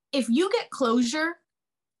you get closure,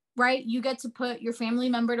 right, you get to put your family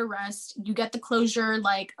member to rest, you get the closure,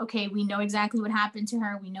 like, okay, we know exactly what happened to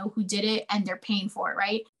her, we know who did it, and they're paying for it,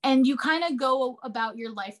 right? And you kind of go about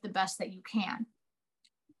your life the best that you can.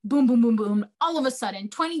 Boom, boom, boom, boom. All of a sudden,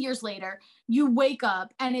 20 years later, you wake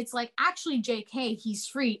up and it's like, actually, JK, he's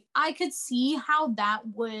free. I could see how that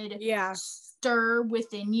would stir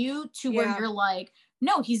within you to where you're like,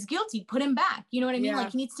 no, he's guilty. Put him back. You know what I mean?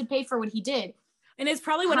 Like, he needs to pay for what he did. And it's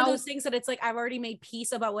probably one of those things that it's like, I've already made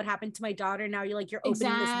peace about what happened to my daughter. Now you're like, you're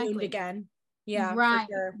opening this wound again. Yeah. Right.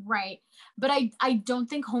 Sure. Right. But I don't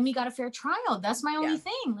think homie got a fair trial. That's my only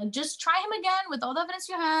thing. Like, just try him again with all the evidence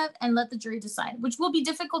you have and let the jury decide, which will be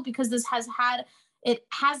difficult because this has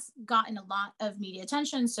gotten a lot of media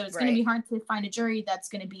attention. So it's going to be hard to find a jury that's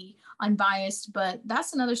going to be unbiased, but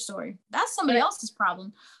that's another story. That's somebody else's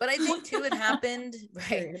problem. But I think too, it happened,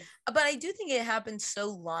 right? But I do think it happened so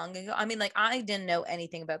long ago. I mean, like, I didn't know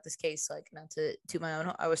anything about this case, like, not to my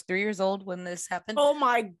own, I was 3 years old when this happened. Oh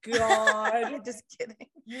my God. Just kidding.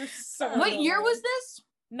 You're so What year was this?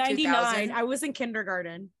 99. 2000. I was in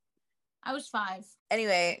kindergarten. I was 5.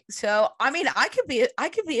 Anyway, so I mean, I could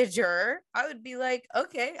be a juror. I would be like,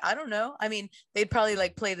 okay, I don't know. I mean, they'd probably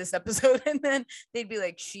like play this episode and then they'd be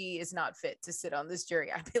like, she is not fit to sit on this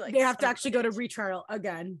jury. I'd be like, they have to actually go to retrial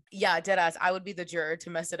again. Yeah, dead ass. I would be the juror to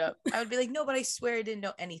mess it up. I would be like, no, but I swear I didn't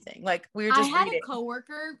know anything. Like, we were just. I had a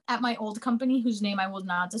coworker at my old company whose name I will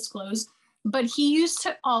not disclose, but he used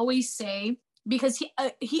to always say, because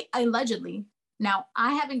he allegedly. Now,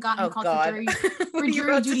 I haven't gotten called for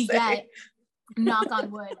jury duty yet. Knock on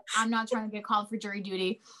wood. I'm not trying to get called for jury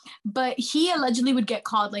duty. But he allegedly would get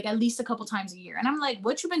called like at least a couple times a year. And I'm like,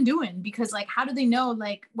 what you been doing? Because like, how do they know?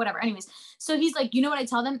 Like, whatever. Anyways, so he's like, you know what I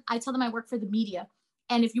tell them? I tell them I work for the media.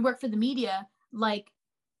 And if you work for the media, like,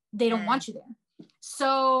 they don't want you there.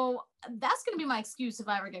 So that's going to be my excuse if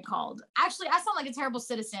I ever get called. Actually, I sound like a terrible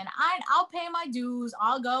citizen. I'll pay my dues.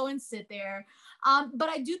 I'll go and sit there. But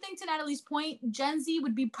I do think, to Natalie's point, Gen Z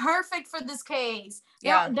would be perfect for this case.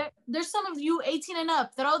 Yeah. There's some of you 18 and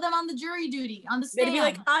up. Throw them on the jury duty, on the stand. They'd be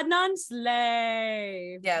like, Adnan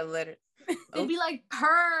Slay. Yeah, literally. They'd be like,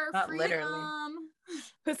 per Not freedom. Literally.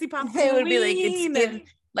 Pussy pop. It would be like,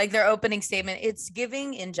 like their opening statement, it's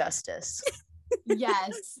giving injustice.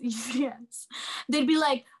 Yes. They'd be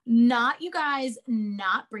like, not you guys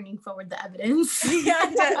not bringing forward the evidence.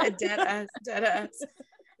 Yeah, dead ass.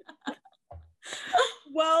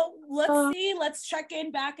 Well, let's see. Let's check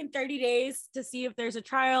in back in 30 days to see if there's a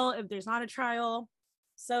trial, if there's not a trial.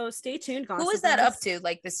 So stay tuned, gossipers. Who is that up to?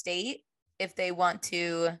 Like the state, if they want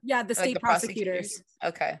to? Yeah, the state prosecutors.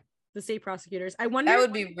 Okay. The state prosecutors. I wonder. That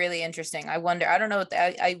would be really interesting. I wonder. I don't know.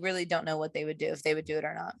 I really don't know what they would do, if they would do it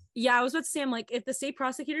or not. Yeah, I was about to say, I'm like, if the state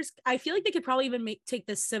prosecutors, I feel like they could probably even take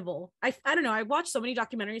this civil. I don't know. I watched so many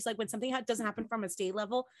documentaries. Like when something doesn't happen from a state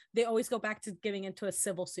level, they always go back to giving it to a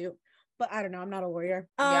civil suit. But I don't know. I'm not a lawyer.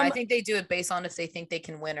 Yeah, I think they do it based on if they think they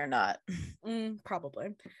can win or not.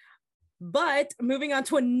 Probably. But moving on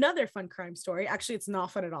to another fun crime story. Actually, it's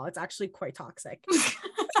not fun at all. It's actually quite toxic.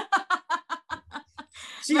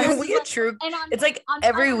 Are we a true? It's like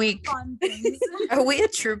every week. Are we a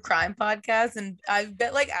true crime podcast? And I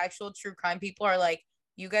bet like actual true crime people are like,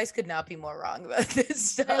 you guys could not be more wrong about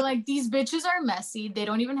this stuff. They're like, these bitches are messy. They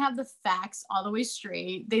don't even have the facts all the way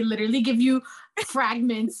straight. They literally give you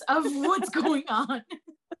fragments of what's going on.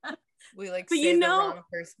 We like but say the wrong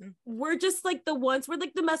person. We're just like the ones, we're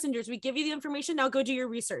like the messengers. We give you the information, now go do your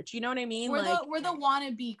research. You know what I mean? We're the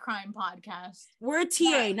wannabe crime podcast. We're a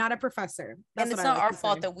TA, not a professor. And it's not our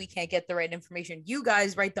fault that we can't get the right information. You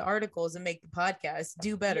guys write the articles and make the podcast.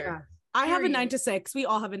 Do better. Yeah. I have a 9 to 6. We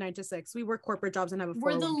all have a 9 to 6. We work corporate jobs and have a 401k.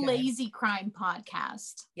 We're the lazy crime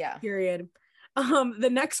podcast. Yeah. Period. The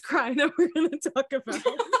next crime that we're gonna talk about.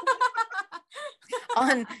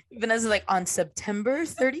 on September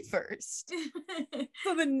 31st.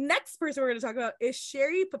 So the next person we're going to talk about is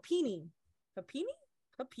Sherri Papini.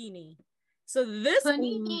 Papini. So this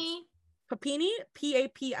Panini, Papini,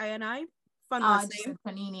 fun last name.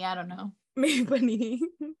 Panini, I don't know. Maybe Panini.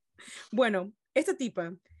 Bueno, esta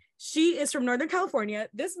tipa. She is from Northern California.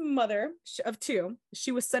 This mother of 2,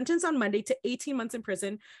 she was sentenced on Monday to 18 months in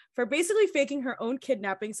prison for basically faking her own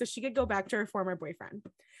kidnapping so she could go back to her former boyfriend.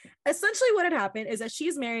 Essentially what had happened is that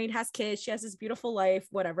she's married, has kids, she has this beautiful life,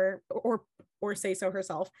 whatever, or say so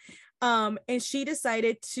herself. And she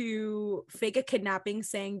decided to fake a kidnapping,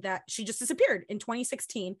 saying that she just disappeared in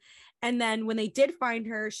 2016. And then when they did find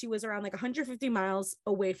her, she was around like 150 miles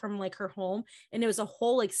away from like her home. And it was a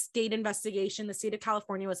whole like state investigation. The state of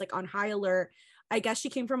California was like on high alert. I guess she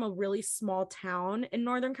came from a really small town in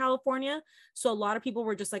Northern California. So a lot of people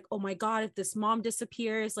were just like, oh my God, if this mom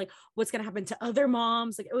disappears, like what's going to happen to other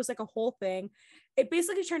moms? Like it was like a whole thing. It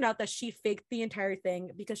basically turned out that she faked the entire thing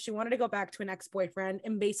because she wanted to go back to an ex-boyfriend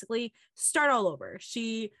and basically start all over.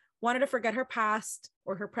 She wanted to forget her past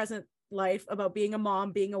or her present life about being a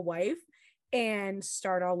mom, being a wife, and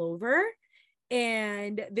start all over.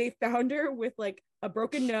 And they found her with like a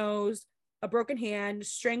broken nose, a broken hand,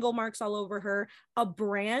 strangle marks all over her, a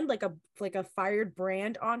brand, like a fired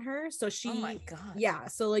brand on her. So she, oh my God. Yeah.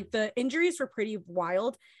 So like the injuries were pretty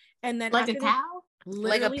wild. And then like a cow,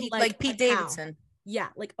 like Pete Davidson. Yeah.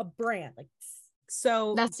 Like a brand. Like,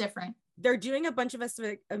 so that's different. They're doing a bunch of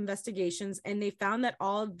investigations and they found that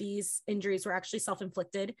all of these injuries were actually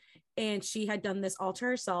self-inflicted and she had done this all to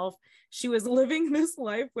herself. She was living this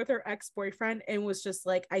life with her ex-boyfriend and was just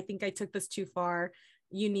like, I think I took this too far.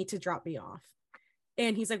 You need to drop me off.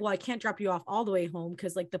 And he's like, well, I can't drop you off all the way home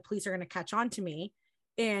because like the police are going to catch on to me.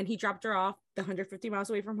 And he dropped her off the 150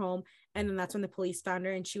 miles away from home. And then that's when the police found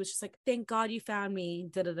her and she was just like, thank God you found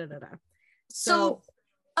me. So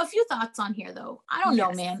a few thoughts on here though. I don't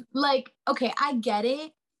know, man. Like, okay, I get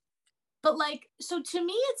it. But like, so to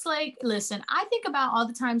me, it's like, listen, I think about all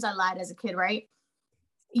the times I lied as a kid, right?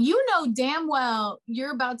 You know damn well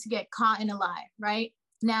you're about to get caught in a lie, right?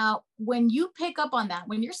 Now, when you pick up on that,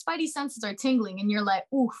 when your spidey senses are tingling and you're like,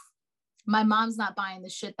 oof, my mom's not buying the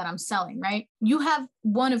shit that I'm selling, right? You have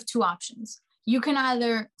one of 2 options. You can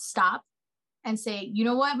either stop and say, you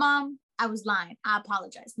know what, mom, I was lying. I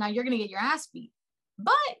apologize. Now you're going to get your ass beat.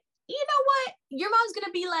 But you know what? Your mom's going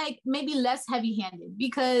to be like maybe less heavy-handed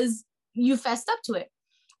because you fessed up to it.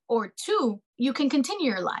 Or 2, you can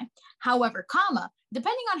continue your lie. However,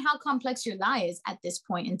 depending on how complex your lie is at this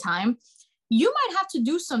point in time, you might have to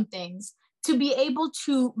do some things to be able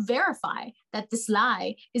to verify that this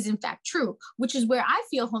lie is in fact true, which is where I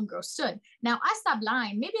feel homegirl stood. Now, I stopped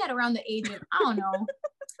lying maybe at around the age of, I don't know,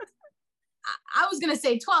 I was going to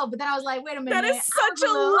say 12, but then I was like, wait a minute. That is such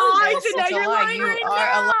a lie. Now you're lying right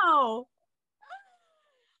now.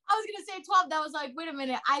 I was going to say 12. That was like, wait a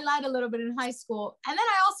minute. I lied a little bit in high school. And then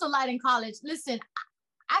I also lied in college. Listen,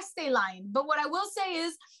 I stay lying. But what I will say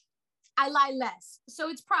is I lie less. So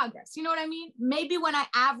it's progress. You know what I mean? Maybe when I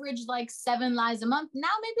average like 7 lies a month, now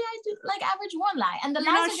maybe I do like average 1 lie. And the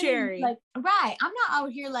lies are Sherri. Like, right. I'm not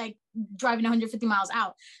out here like driving 150 miles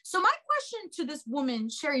out. So my question to this woman,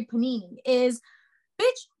 Sherri Panini, is,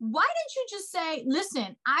 bitch, why didn't you just say,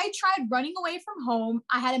 listen, I tried running away from home.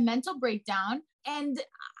 I had a mental breakdown and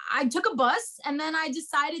I took a bus and then I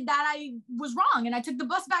decided that I was wrong and I took the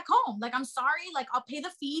bus back home. Like, I'm sorry. Like, I'll pay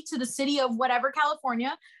the fee to the city of whatever,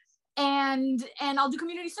 California. And I'll do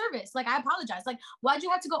community service. Like, I apologize. Like, why'd you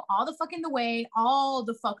have to go all the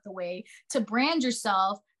way to brand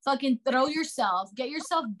yourself, fucking throw yourself, get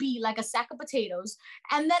yourself beat like a sack of potatoes.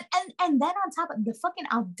 And then on top of the fucking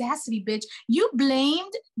audacity, bitch, you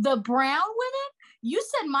blamed the brown women. You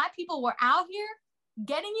said my people were out here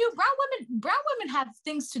getting you. Brown women have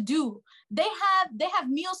things to do. They have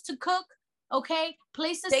meals to cook. Okay,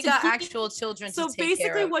 places they to got keep actual children so to take basically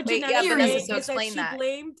care of. What Jeanette is that she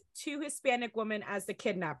blamed 2 Hispanic women as the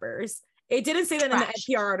kidnappers. It didn't say that in the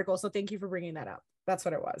NPR article, so thank you for bringing that up. That's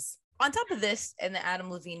what it was. On top of this and the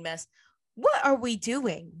Adam Levine mess, what are we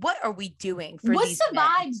doing? What are we doing for What's these the men?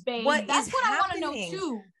 vibes, babe? That's what happening? I want to know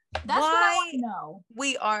too. That's what I want to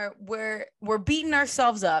know. We're beating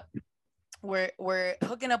ourselves up we're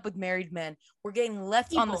hooking up with married men. We're getting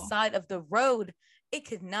left on the People. side of the road. It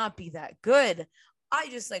could not be that good. I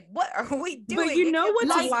just like, what are we doing? But you It know can't what's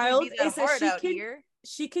possibly wild be that is that hard out here.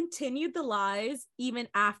 she continued the lies even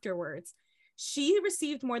afterwards. She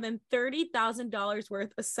received more than $30,000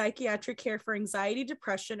 worth of psychiatric care for anxiety,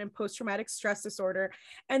 depression, and post-traumatic stress disorder,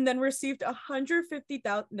 and then received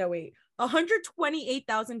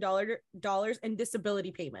 $128,000 in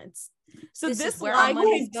disability payments. So this where our lie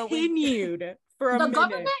money's going. continued for a The minute.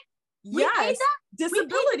 government? We paid Yes, that? We paid the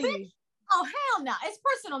disability. Oh, hell no. It's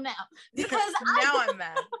personal now. Because Now I'm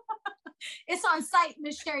mad. it's on site,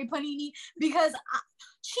 Miss Sherry Panini, because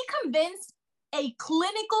she convinced a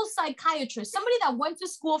clinical psychiatrist, somebody that went to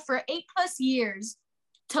school for 8+ years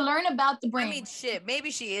to learn about the brain. I mean, shit, maybe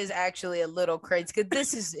she is actually a little crazy because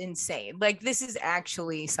this is insane. Like, this is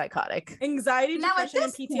actually psychotic. Anxiety, Now, at depression,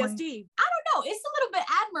 and this PTSD. point, I don't know. It's a little bit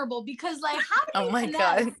admirable because, like, how do you Oh my finesse-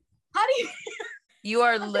 God. How do you You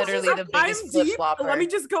are literally the biggest I'm flip deep. flopper. Let me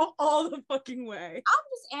just go all the fucking way. I'm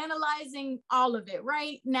just analyzing all of it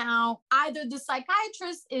right now. Either the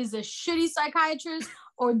psychiatrist is a shitty psychiatrist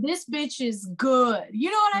or this bitch is good.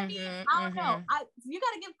 You know what I mean? I don't know. You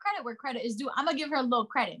got to give credit where credit is due. I'm going to give her a little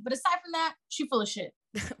credit. But aside from that, she full of shit.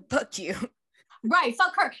 Fuck you. Right.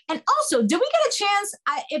 Fuck her. And also, did we get a chance?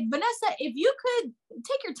 If Vanessa, if you could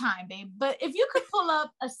take your time, babe, but if you could pull up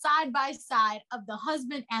a side by side of the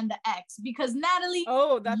husband and the ex, because Natalie,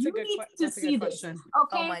 Oh, that's a you good need question. to That's a see good this. question.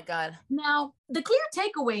 Okay. Oh my God. Now, the clear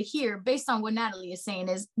takeaway here, based on what Natalie is saying,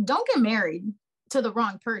 is don't get married to the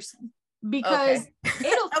wrong person because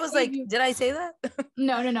it'll. I was save like, you. did I say that?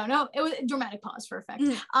 No. It was a dramatic pause for effect.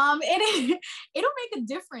 Mm. It'll make a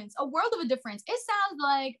difference, a world of a difference. It sounds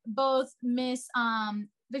like both Miss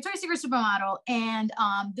Victoria's Secret supermodel and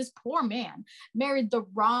this poor man married the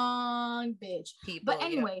wrong bitch. People. But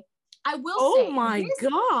anyway, I will say. Oh my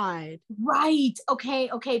God. Right. Okay.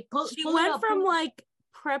 She pull it went up, from pull it up. like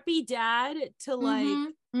preppy dad to like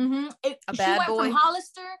A She bad went boy. from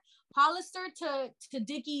Hollister to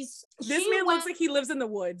Dickies. this man looks like he lives in the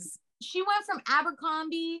woods. She went from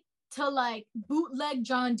Abercrombie to like bootleg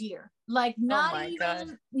John Deere. Like not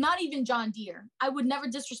even John Deere. I would never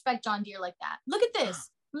disrespect John Deere like that. Look at this.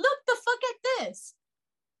 Look the fuck at this.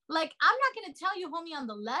 Like, I'm not gonna tell you homie on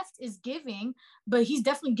the left is giving, but he's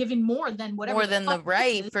definitely giving more than whatever. More than the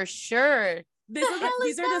right, for sure. These are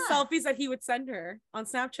is the that? selfies that he would send her on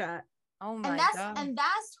Snapchat. Oh my God. And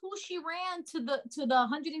that's who she ran to the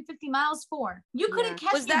 150 miles for. You couldn't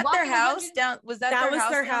catch Was me that their walking house 100 down? Was that That was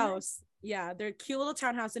house their down there? house. Yeah, their cute little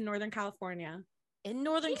townhouse in Northern California. In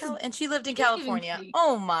Northern She's- California, and she lived in she's giving California. free.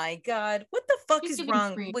 Oh my God, what the fuck She's is giving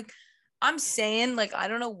wrong? free. Like, I'm saying, like, I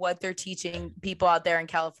don't know what they're teaching people out there in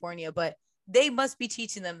California, but they must be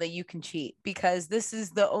teaching them that you can cheat because this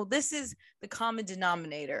is the common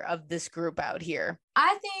denominator of this group out here.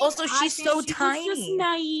 I think Also, she's so She tiny. was just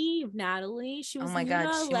naive, Natalie. She Oh was my new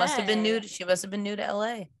God, to she must have been LA. new. She must have been new to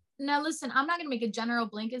LA. Now listen, I'm not gonna make a general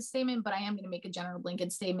blanket statement, but I am gonna make a general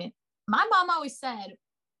blanket statement. My mom always said,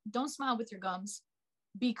 "Don't smile with your gums,"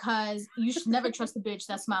 because you should never trust a bitch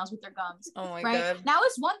that smiles with their gums. Oh my Right God. now,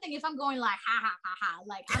 it's one thing if I'm going like ha ha ha ha,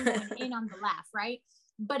 like I'm going in on the laugh, right?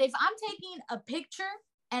 But if I'm taking a picture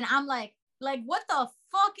and I'm like what the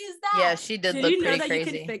fuck is that? Yeah, she did Did look you know pretty that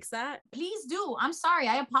crazy. you can fix that? Please do. I'm sorry.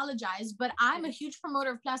 I apologize, but I'm a huge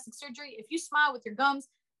promoter of plastic surgery. If you smile with your gums,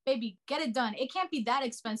 baby, get it done. It can't be that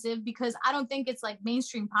expensive because I don't think it's like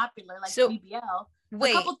mainstream popular like So, BBL. Wait,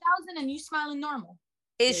 A couple thousand and you smiling normal.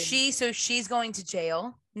 is she? So she's going to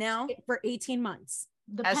jail now? For 18 months.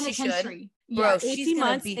 The As she should. penitentiary. Bro, Yeah. she's 18 gonna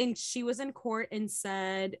months, be- and she was in court and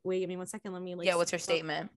said, wait, give me 1 second. Let me like. Yeah, what's her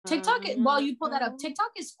statement? TikTok, while you pull that up,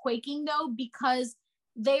 TikTok is quaking though because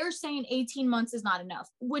they are saying 18 months is not enough,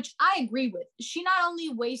 which I agree with. She not only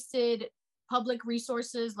wasted public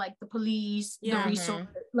resources like the police, Yeah.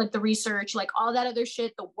 the research, like all that other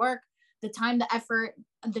shit, the work, the time, the effort,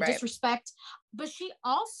 the Right. disrespect, but she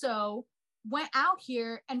also went out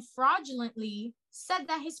here and fraudulently said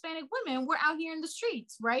that Hispanic women were out here in the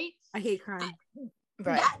streets, right? I hate crime.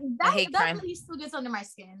 Right. That hate crime. really still gets under my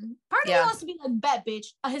skin. Part of Yeah. me wants to be like, bet, bitch,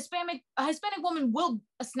 a Hispanic woman will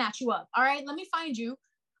snatch you up. All right, let me find you.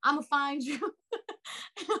 I'm gonna find you.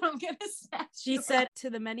 I'm gonna snatch She you said, to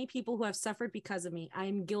the many people who have suffered because of me, I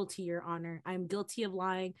am guilty, Your Honor. I am guilty of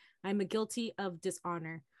lying. I am guilty of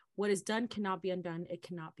dishonor. What is done cannot be undone. It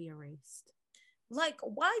cannot be erased. Like,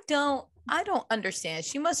 I don't understand.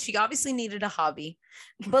 She obviously needed a hobby,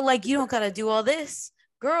 but like, you don't gotta do all this,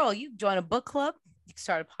 girl. You join a book club, you can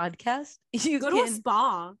start a podcast, you Go to a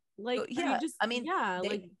spa. Like, yeah, just, I mean, yeah, they-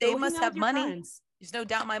 like they go must hang out have with your money. friends. There's no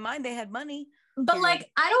doubt in my mind they had money. But like,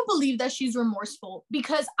 I don't believe that she's remorseful,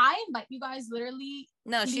 because I invite you guys literally.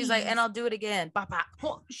 No, she's like, and I'll do it again. Bah,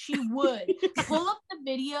 bah. She would pull up the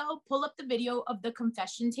video of the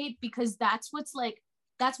confession tape, because that's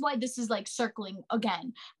why this is like circling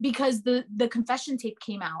again, because the confession tape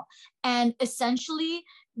came out, and essentially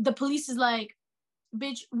the police is like,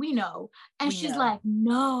 bitch, we know. And she's like,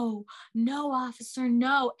 no, officer,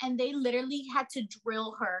 no. And they literally had to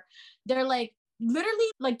drill her. They're like, literally,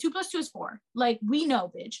 like 2 + 2 is 4. Like, we know,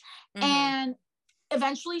 bitch. And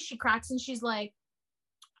eventually she cracks and she's like,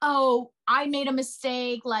 oh, I made a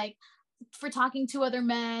mistake, like, for talking to other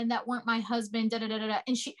men that weren't my husband, da da da da.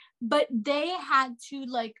 And but they had to,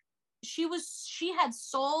 like, she had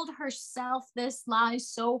sold herself this lie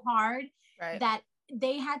so hard that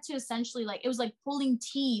they had to essentially, like, it was like pulling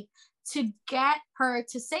teeth to get her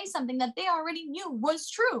to say something that they already knew was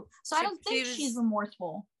true. So I don't think she's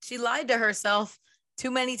remorseful. She lied to herself too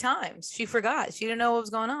many times. She forgot. She didn't know what was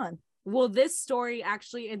going on. Well, this story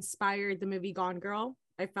actually inspired the movie Gone Girl.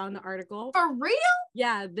 I found the article. For real?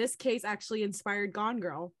 Yeah, this case actually inspired Gone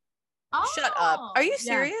Girl. Oh. Shut up. Are you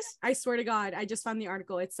serious? Yeah, I swear to God, I just found the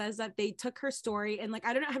article. It says that they took her story and, like,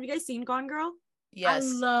 I don't know, have you guys seen Gone Girl? Yes. I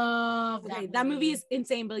love that movie is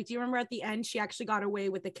insane, but like, do you remember at the end she actually got away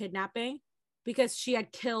with the kidnapping because she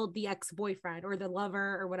had killed the ex-boyfriend or the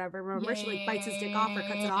lover or whatever? Remember, she like bites his dick off or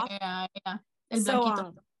cuts it off. Yeah.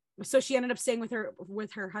 So she ended up staying with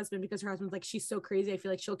her husband because her husband's like, she's so crazy, I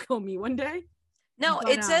feel like she'll kill me one day. No,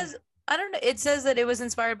 but, it says, I don't know, it says that it was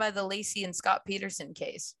inspired by the Lacey and Scott Peterson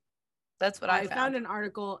case. That's what I found an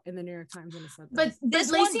article in the New York Times when it said that. But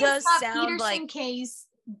this Lacey one does Scott sound Peterson like case,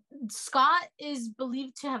 Scott is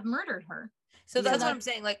believed to have murdered her. So that's what I'm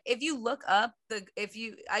saying. Like, if you look up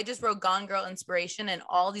I just wrote Gone Girl inspiration, and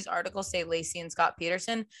all these articles say Lacey and Scott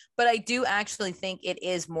Peterson, but I do actually think it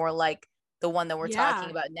is more like the one that we're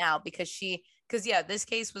talking about now, because this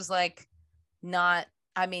case was like not.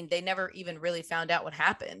 I mean, they never even really found out what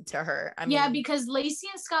happened to her. I mean, because Lacey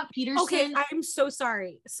and Scott Peterson. Okay, I'm so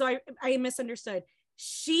sorry. So I misunderstood.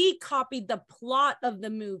 She copied the plot of the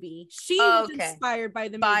movie. She was inspired by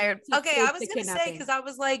the movie. Okay, I was gonna say, because I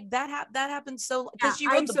was like, that happened so. Yeah,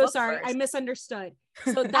 I'm so sorry. I misunderstood.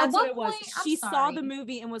 So that's what it was. She saw the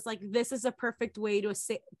movie and was like, "This is a perfect way to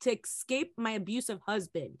escape my abusive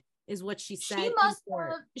husband," is what she said.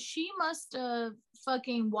 She must have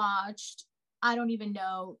fucking watched, I don't even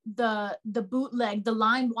know, the bootleg, the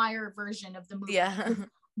LimeWire version of the movie. Yeah.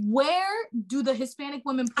 Where do the Hispanic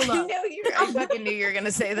women pull up? I fucking knew you were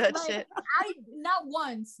gonna say that shit. Not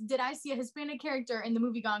once did I see a Hispanic character in the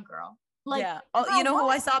movie Gone Girl. Like, yeah. Oh, you know who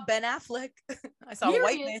I saw? Ben Affleck. I saw a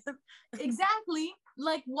white man. Exactly.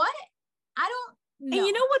 Like, what? I don't know. And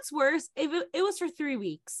you know what's worse? It was for 3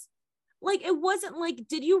 weeks. Like, it wasn't like,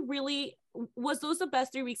 did you really, was those the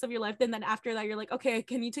best 3 weeks of your life? And then after that, you're like, okay,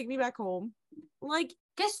 can you take me back home? Like,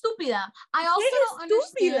 que estúpida. I also don't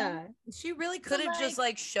understand. She really could have just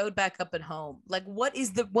like showed back up at home. Like, what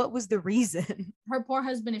was the reason? Her poor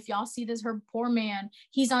husband, if y'all see this, her poor man,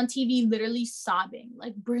 he's on TV literally sobbing,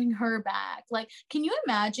 like, bring her back. Like, can you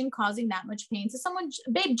imagine causing that much pain to someone?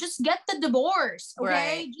 Babe, just get the divorce, okay?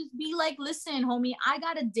 Right. Just be like, listen, homie, I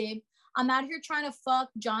got a dib. I'm out here trying to fuck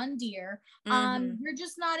John Deere. You're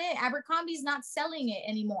just not it. Abercrombie's not selling it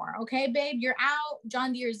anymore. Okay, babe, you're out.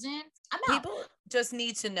 John Deere's in. I'm out. People just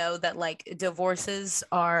need to know that, like, divorces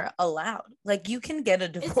are allowed. Like, you can get a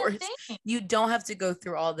divorce. You don't have to go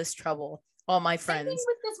through all this trouble. All my friends. Same thing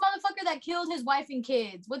with this motherfucker that killed his wife and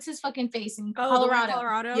kids. What's his fucking face in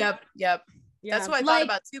Colorado? Yep. Yeah. That's what I thought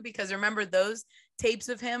about too, because remember those tapes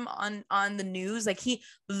of him on the news? Like, he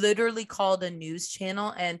literally called a news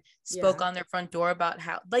channel and spoke on their front door about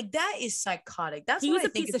how, like, that is psychotic. That's what I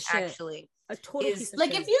think is actually a total piece of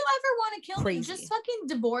like, shit. If you ever want to kill me, just fucking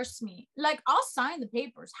divorce me. Like, I'll sign the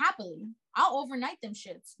papers happily. I'll overnight them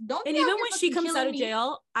shits. Don't. And even when she comes out of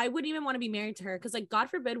jail, I wouldn't even want to be married to her, because, like, God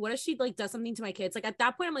forbid, what if she like does something to my kids? Like, at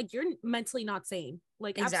that point, I'm like, you're mentally not sane.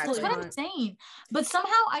 Like, exactly. That's what I'm saying. But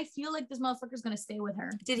somehow I feel like this motherfucker's gonna stay with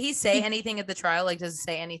her. Did he say anything at the trial? Like, does it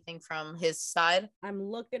say anything from his side? I'm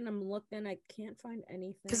looking. I can't find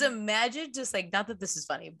anything. Because imagine just like, not that this is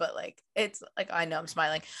funny, but like, it's like, I know I'm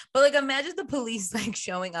smiling, but like, imagine the police like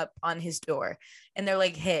showing up on his door and they're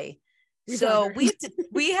like, hey, so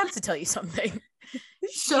we have to tell you something.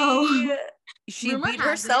 So she beat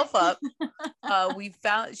herself up. We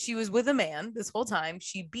found she was with a man this whole time.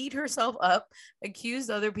 She beat herself up, accused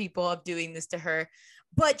other people of doing this to her,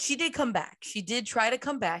 but she did come back. She did try to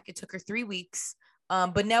come back. It took her 3 weeks.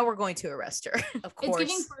 But now we're going to arrest her. Of course.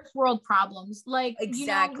 It's giving first world problems. Like,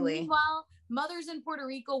 exactly. Meanwhile, mothers in Puerto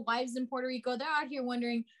Rico, wives in Puerto Rico, they're out here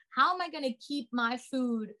wondering, how am I going to keep my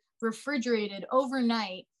food refrigerated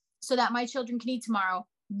overnight so that my children can eat tomorrow.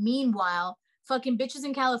 Meanwhile, fucking bitches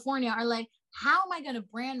in California are like, how am I going to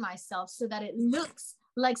brand myself so that it looks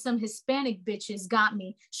like some Hispanic bitches got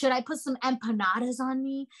me? Should I put some empanadas on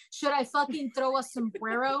me? Should I fucking throw a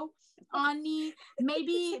sombrero on me?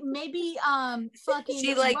 Maybe fucking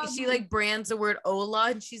she like brands the word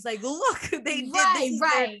hola, and she's like, look, they did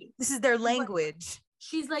this is their language.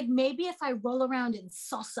 She's like, maybe if I roll around in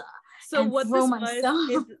salsa. So what this was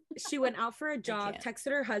is she went out for a jog,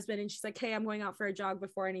 texted her husband, and she's like, hey, I'm going out for a jog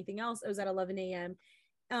before anything else. It was at 11 a.m.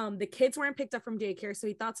 The kids weren't picked up from daycare, so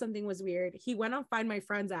he thought something was weird. He went on Find My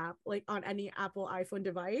Friends app, like on any Apple iPhone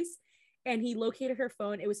device, and he located her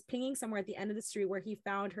phone. It was pinging somewhere at the end of the street where he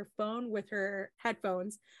found her phone with her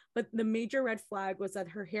headphones. But the major red flag was that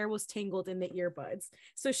her hair was tangled in the earbuds.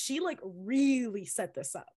 So she like really set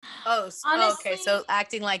this up. Oh, honestly, okay. So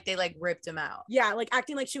acting like they like ripped him out. Yeah, like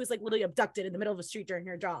acting like she was like literally abducted in the middle of the street during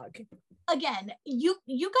her jog. Again, you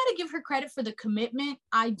got to give her credit for the commitment.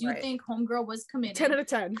 I do think homegirl was committed. 10 out of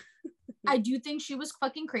 10. I do think she was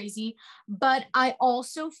fucking crazy, but I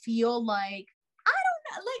also feel like, I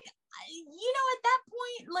don't know, like, you know, at that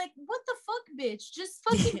point, like, what the fuck, bitch? Just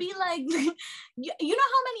fucking be like, you know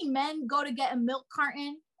how many men go to get a milk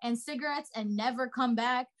carton and cigarettes and never come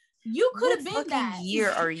back? You could have been that. What year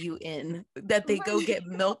are you in that they go get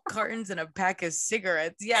milk cartons and a pack of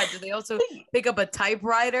cigarettes? Yeah. Do they also pick up a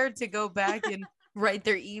typewriter to go back and write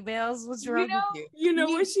their emails? What's wrong with you? You know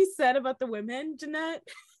what she said about the women, Jeanette?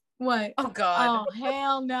 What? Oh God. Oh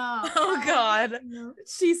hell no. Oh God.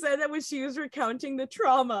 She said that when she was recounting the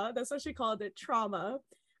trauma, that's what she called it, trauma.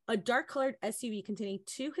 A dark-colored SUV containing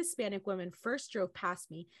 2 Hispanic women first drove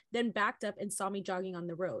past me, then backed up and saw me jogging on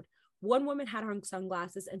the road. One woman had on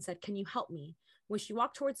sunglasses and said, "Can you help me?" When she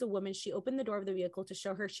walked towards the woman, she opened the door of the vehicle to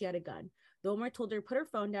show her she had a gun. The woman told her to put her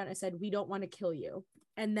phone down and said, "We don't want to kill you."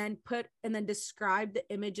 And then described the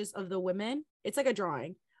images of the women. It's like a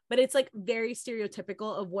drawing, but it's like very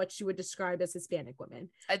stereotypical of what she would describe as Hispanic women.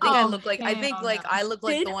 I think I look like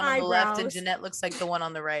thin the one on the left, and Jeanette looks like the one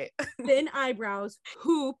on the right. Thin eyebrows,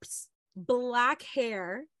 hoops, black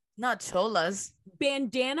hair, not cholas,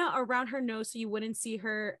 bandana around her nose so you wouldn't see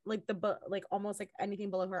her like almost like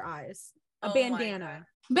anything below her eyes. A bandana.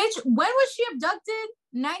 Bitch, when was she abducted?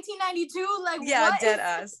 1992? Like, yeah, what? Dead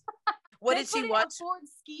ass. What did she watch? Afford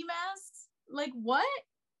ski masks? Like, what?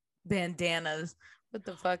 Bandanas. What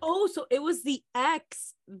the fuck? Oh, so it was the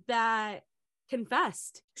ex that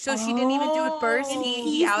confessed. So she didn't even do it first.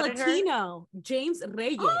 He outed Latino, her. James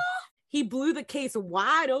Reyes. He blew the case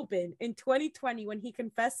wide open in 2020 when he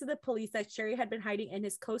confessed to the police that Sherry had been hiding in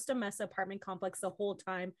his Costa Mesa apartment complex the whole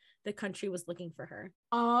time the country was looking for her.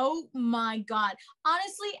 Oh my God.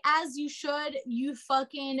 Honestly, as you should, you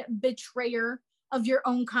fucking betrayer of your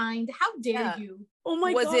own kind. How dare you? Oh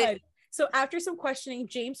my God. So after some questioning,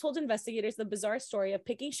 James told investigators the bizarre story of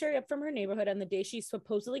picking Sherry up from her neighborhood on the day she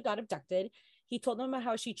supposedly got abducted. He told them about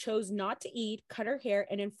how she chose not to eat, cut her hair,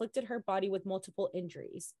 and inflicted her body with multiple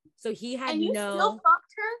injuries. So he had and you still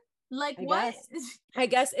fucked her? Like, what? I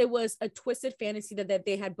guess it was a twisted fantasy that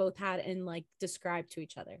they had both had and like described to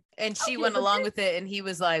each other. And she went along with it, and he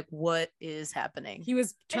was like, what is happening? He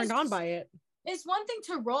was turned on by it. It's one thing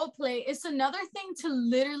to role play. It's another thing to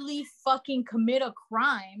literally fucking commit a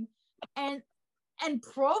crime and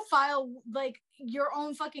profile like your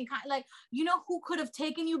own fucking kind. Like, you know who could have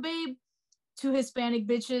taken you, babe? 2 Hispanic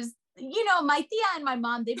bitches. You know, my tia and my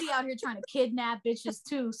mom, they be out here trying to kidnap bitches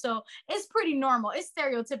too. So it's pretty normal. It's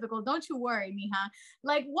stereotypical. Don't you worry, mija.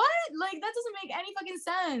 Like, what? Like, that doesn't make any fucking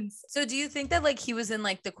sense. So do you think that like he was in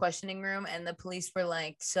like the questioning room and the police were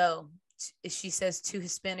like, so she says 2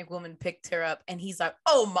 Hispanic women picked her up, and he's like,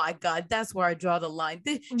 oh my God, that's where I draw the line.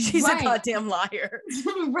 She's a goddamn liar.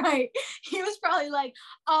 Right. He was probably like,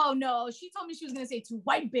 oh no, she told me she was gonna say 2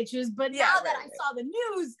 white bitches, but now that I saw the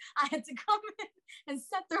news, I had to come in and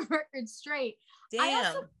set the record straight.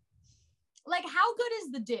 Damn. Like, how good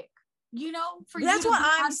is the dick? You know, that's what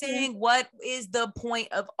I'm saying. What is the point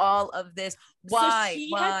of all of this? Why?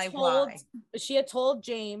 She had told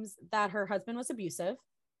James that her husband was abusive.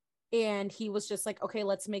 And he was just like, okay,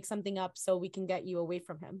 let's make something up so we can get you away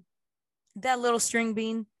from him. That little string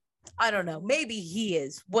bean. I don't know. Maybe he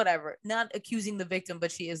is. Whatever. Not accusing the victim,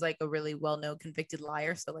 but she is like a really well-known convicted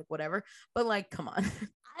liar. So like whatever. But like, come on.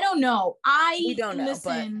 I don't know. We don't know.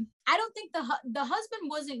 Listen, but I don't think the husband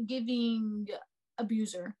wasn't giving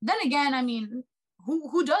abuser. Then again, I mean,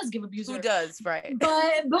 who does give abuser? Who does, right? But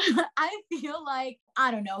I feel like,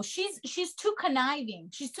 I don't know, she's too conniving,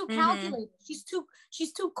 she's too calculated,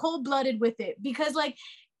 she's too cold-blooded with it, because like,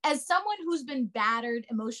 as someone who's been battered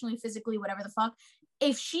emotionally, physically, whatever the fuck,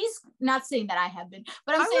 if she's not saying that I have been,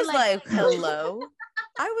 but I'm I saying was like hello.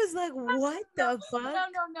 I was like, what the fuck?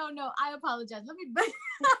 No. I apologize. Let me.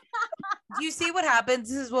 Do you see what happens?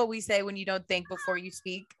 This is what we say when you don't think before you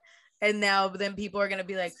speak. And now then people are going to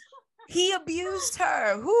be like, he abused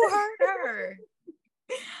her. Who hurt her?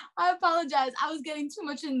 I apologize. I was getting too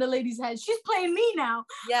much in the lady's head. She's playing me now.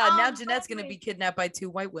 Yeah, now Jeanette's going to be kidnapped by 2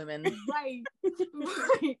 white women. Right.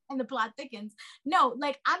 And the plot thickens. No,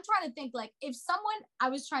 like I'm trying to think, like if someone, I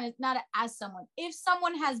was trying to not ask someone, if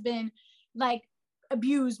someone has been like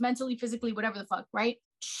abused mentally, physically, whatever the fuck, right?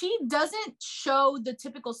 She doesn't show the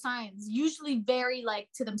typical signs, usually very like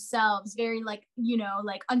to themselves, very like, you know,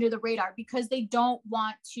 like under the radar, because they don't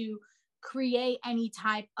want to create any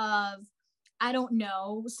type of, I don't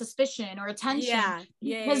know, suspicion or attention.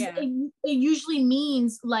 Because it usually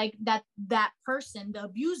means like that person, the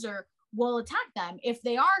abuser, will attack them if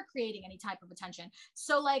they are creating any type of attention.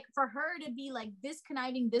 So like for her to be like this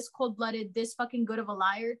conniving, this cold-blooded, this fucking good of a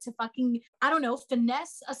liar to fucking, I don't know,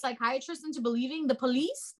 finesse a psychiatrist into believing the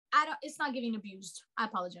police, it's not getting abused. I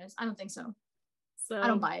apologize. I don't think so. So I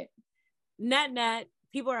don't buy it. Net,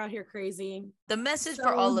 people are out here crazy. The message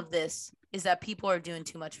for all of this is that people are doing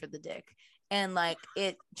too much for the dick. And like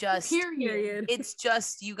it just period. It's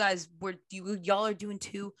just y'all are doing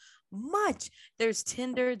too much. There's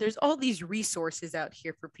Tinder, there's all these resources out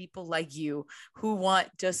here for people like you who want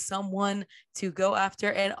just someone to go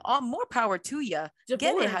after, and more power to you.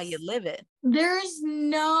 Get it how you live it. There's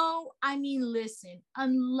no, I mean, listen,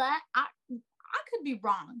 unless I could be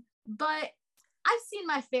wrong, but I've seen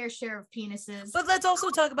my fair share of penises. But let's also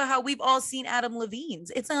talk about how we've all seen Adam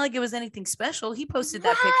Levine's. It's not like it was anything special. He posted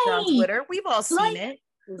that picture on Twitter. We've all seen it.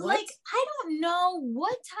 Like, I don't know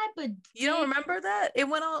what type of dick. You don't remember that? It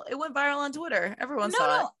went viral on Twitter. Everyone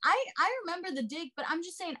saw it. No, I remember the dick, but I'm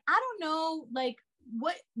just saying, I don't know, like,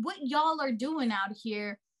 what y'all are doing out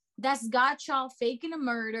here that's got y'all faking a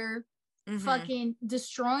murder, fucking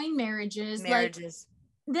destroying marriages. Like,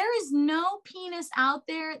 there is no penis out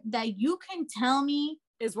there that you can tell me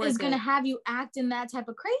is going to have you act in that type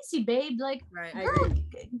of crazy, babe. Like, girl,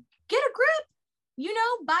 get a grip. You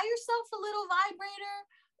know, buy yourself a little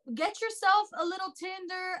vibrator, get yourself a little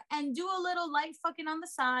Tinder, and do a little light fucking on the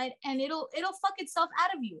side, and it'll fuck itself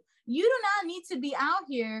out of you. You do not need to be out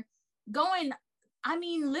here going, I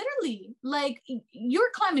mean, literally, like,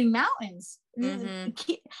 you're climbing mountains. In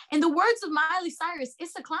the words of Miley Cyrus,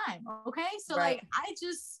 it's a climb, okay? So like,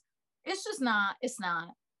 it's not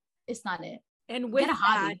it. And with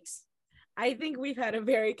that, I think we've had a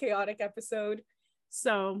very chaotic episode.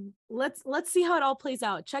 So let's see how it all plays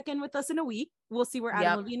out. Check in with us in a week. We'll see where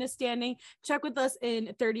Adam Levine is standing. Check with us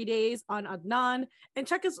in 30 days on Adnan, and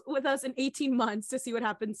check with us in 18 months to see what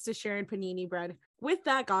happens to Sharon Panini Bread. With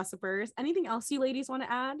that, gossipers, anything else you ladies want to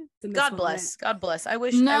add? God bless. God bless. I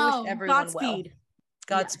wish everyone Godspeed.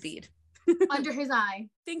 well. Godspeed. Under his eye.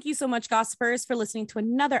 Thank you so much, gossipers, for listening to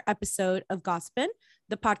another episode of Gossipin',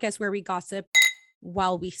 the podcast where we gossip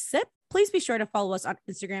while we sip. Please be sure to follow us on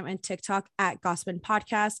Instagram and TikTok at Gossipin'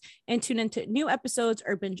 Podcast, and tune into new episodes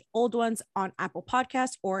or binge old ones on Apple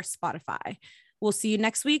Podcasts or Spotify. We'll see you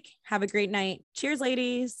next week. Have a great night. Cheers,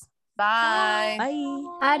 ladies. Bye.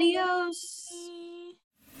 Bye. Adios.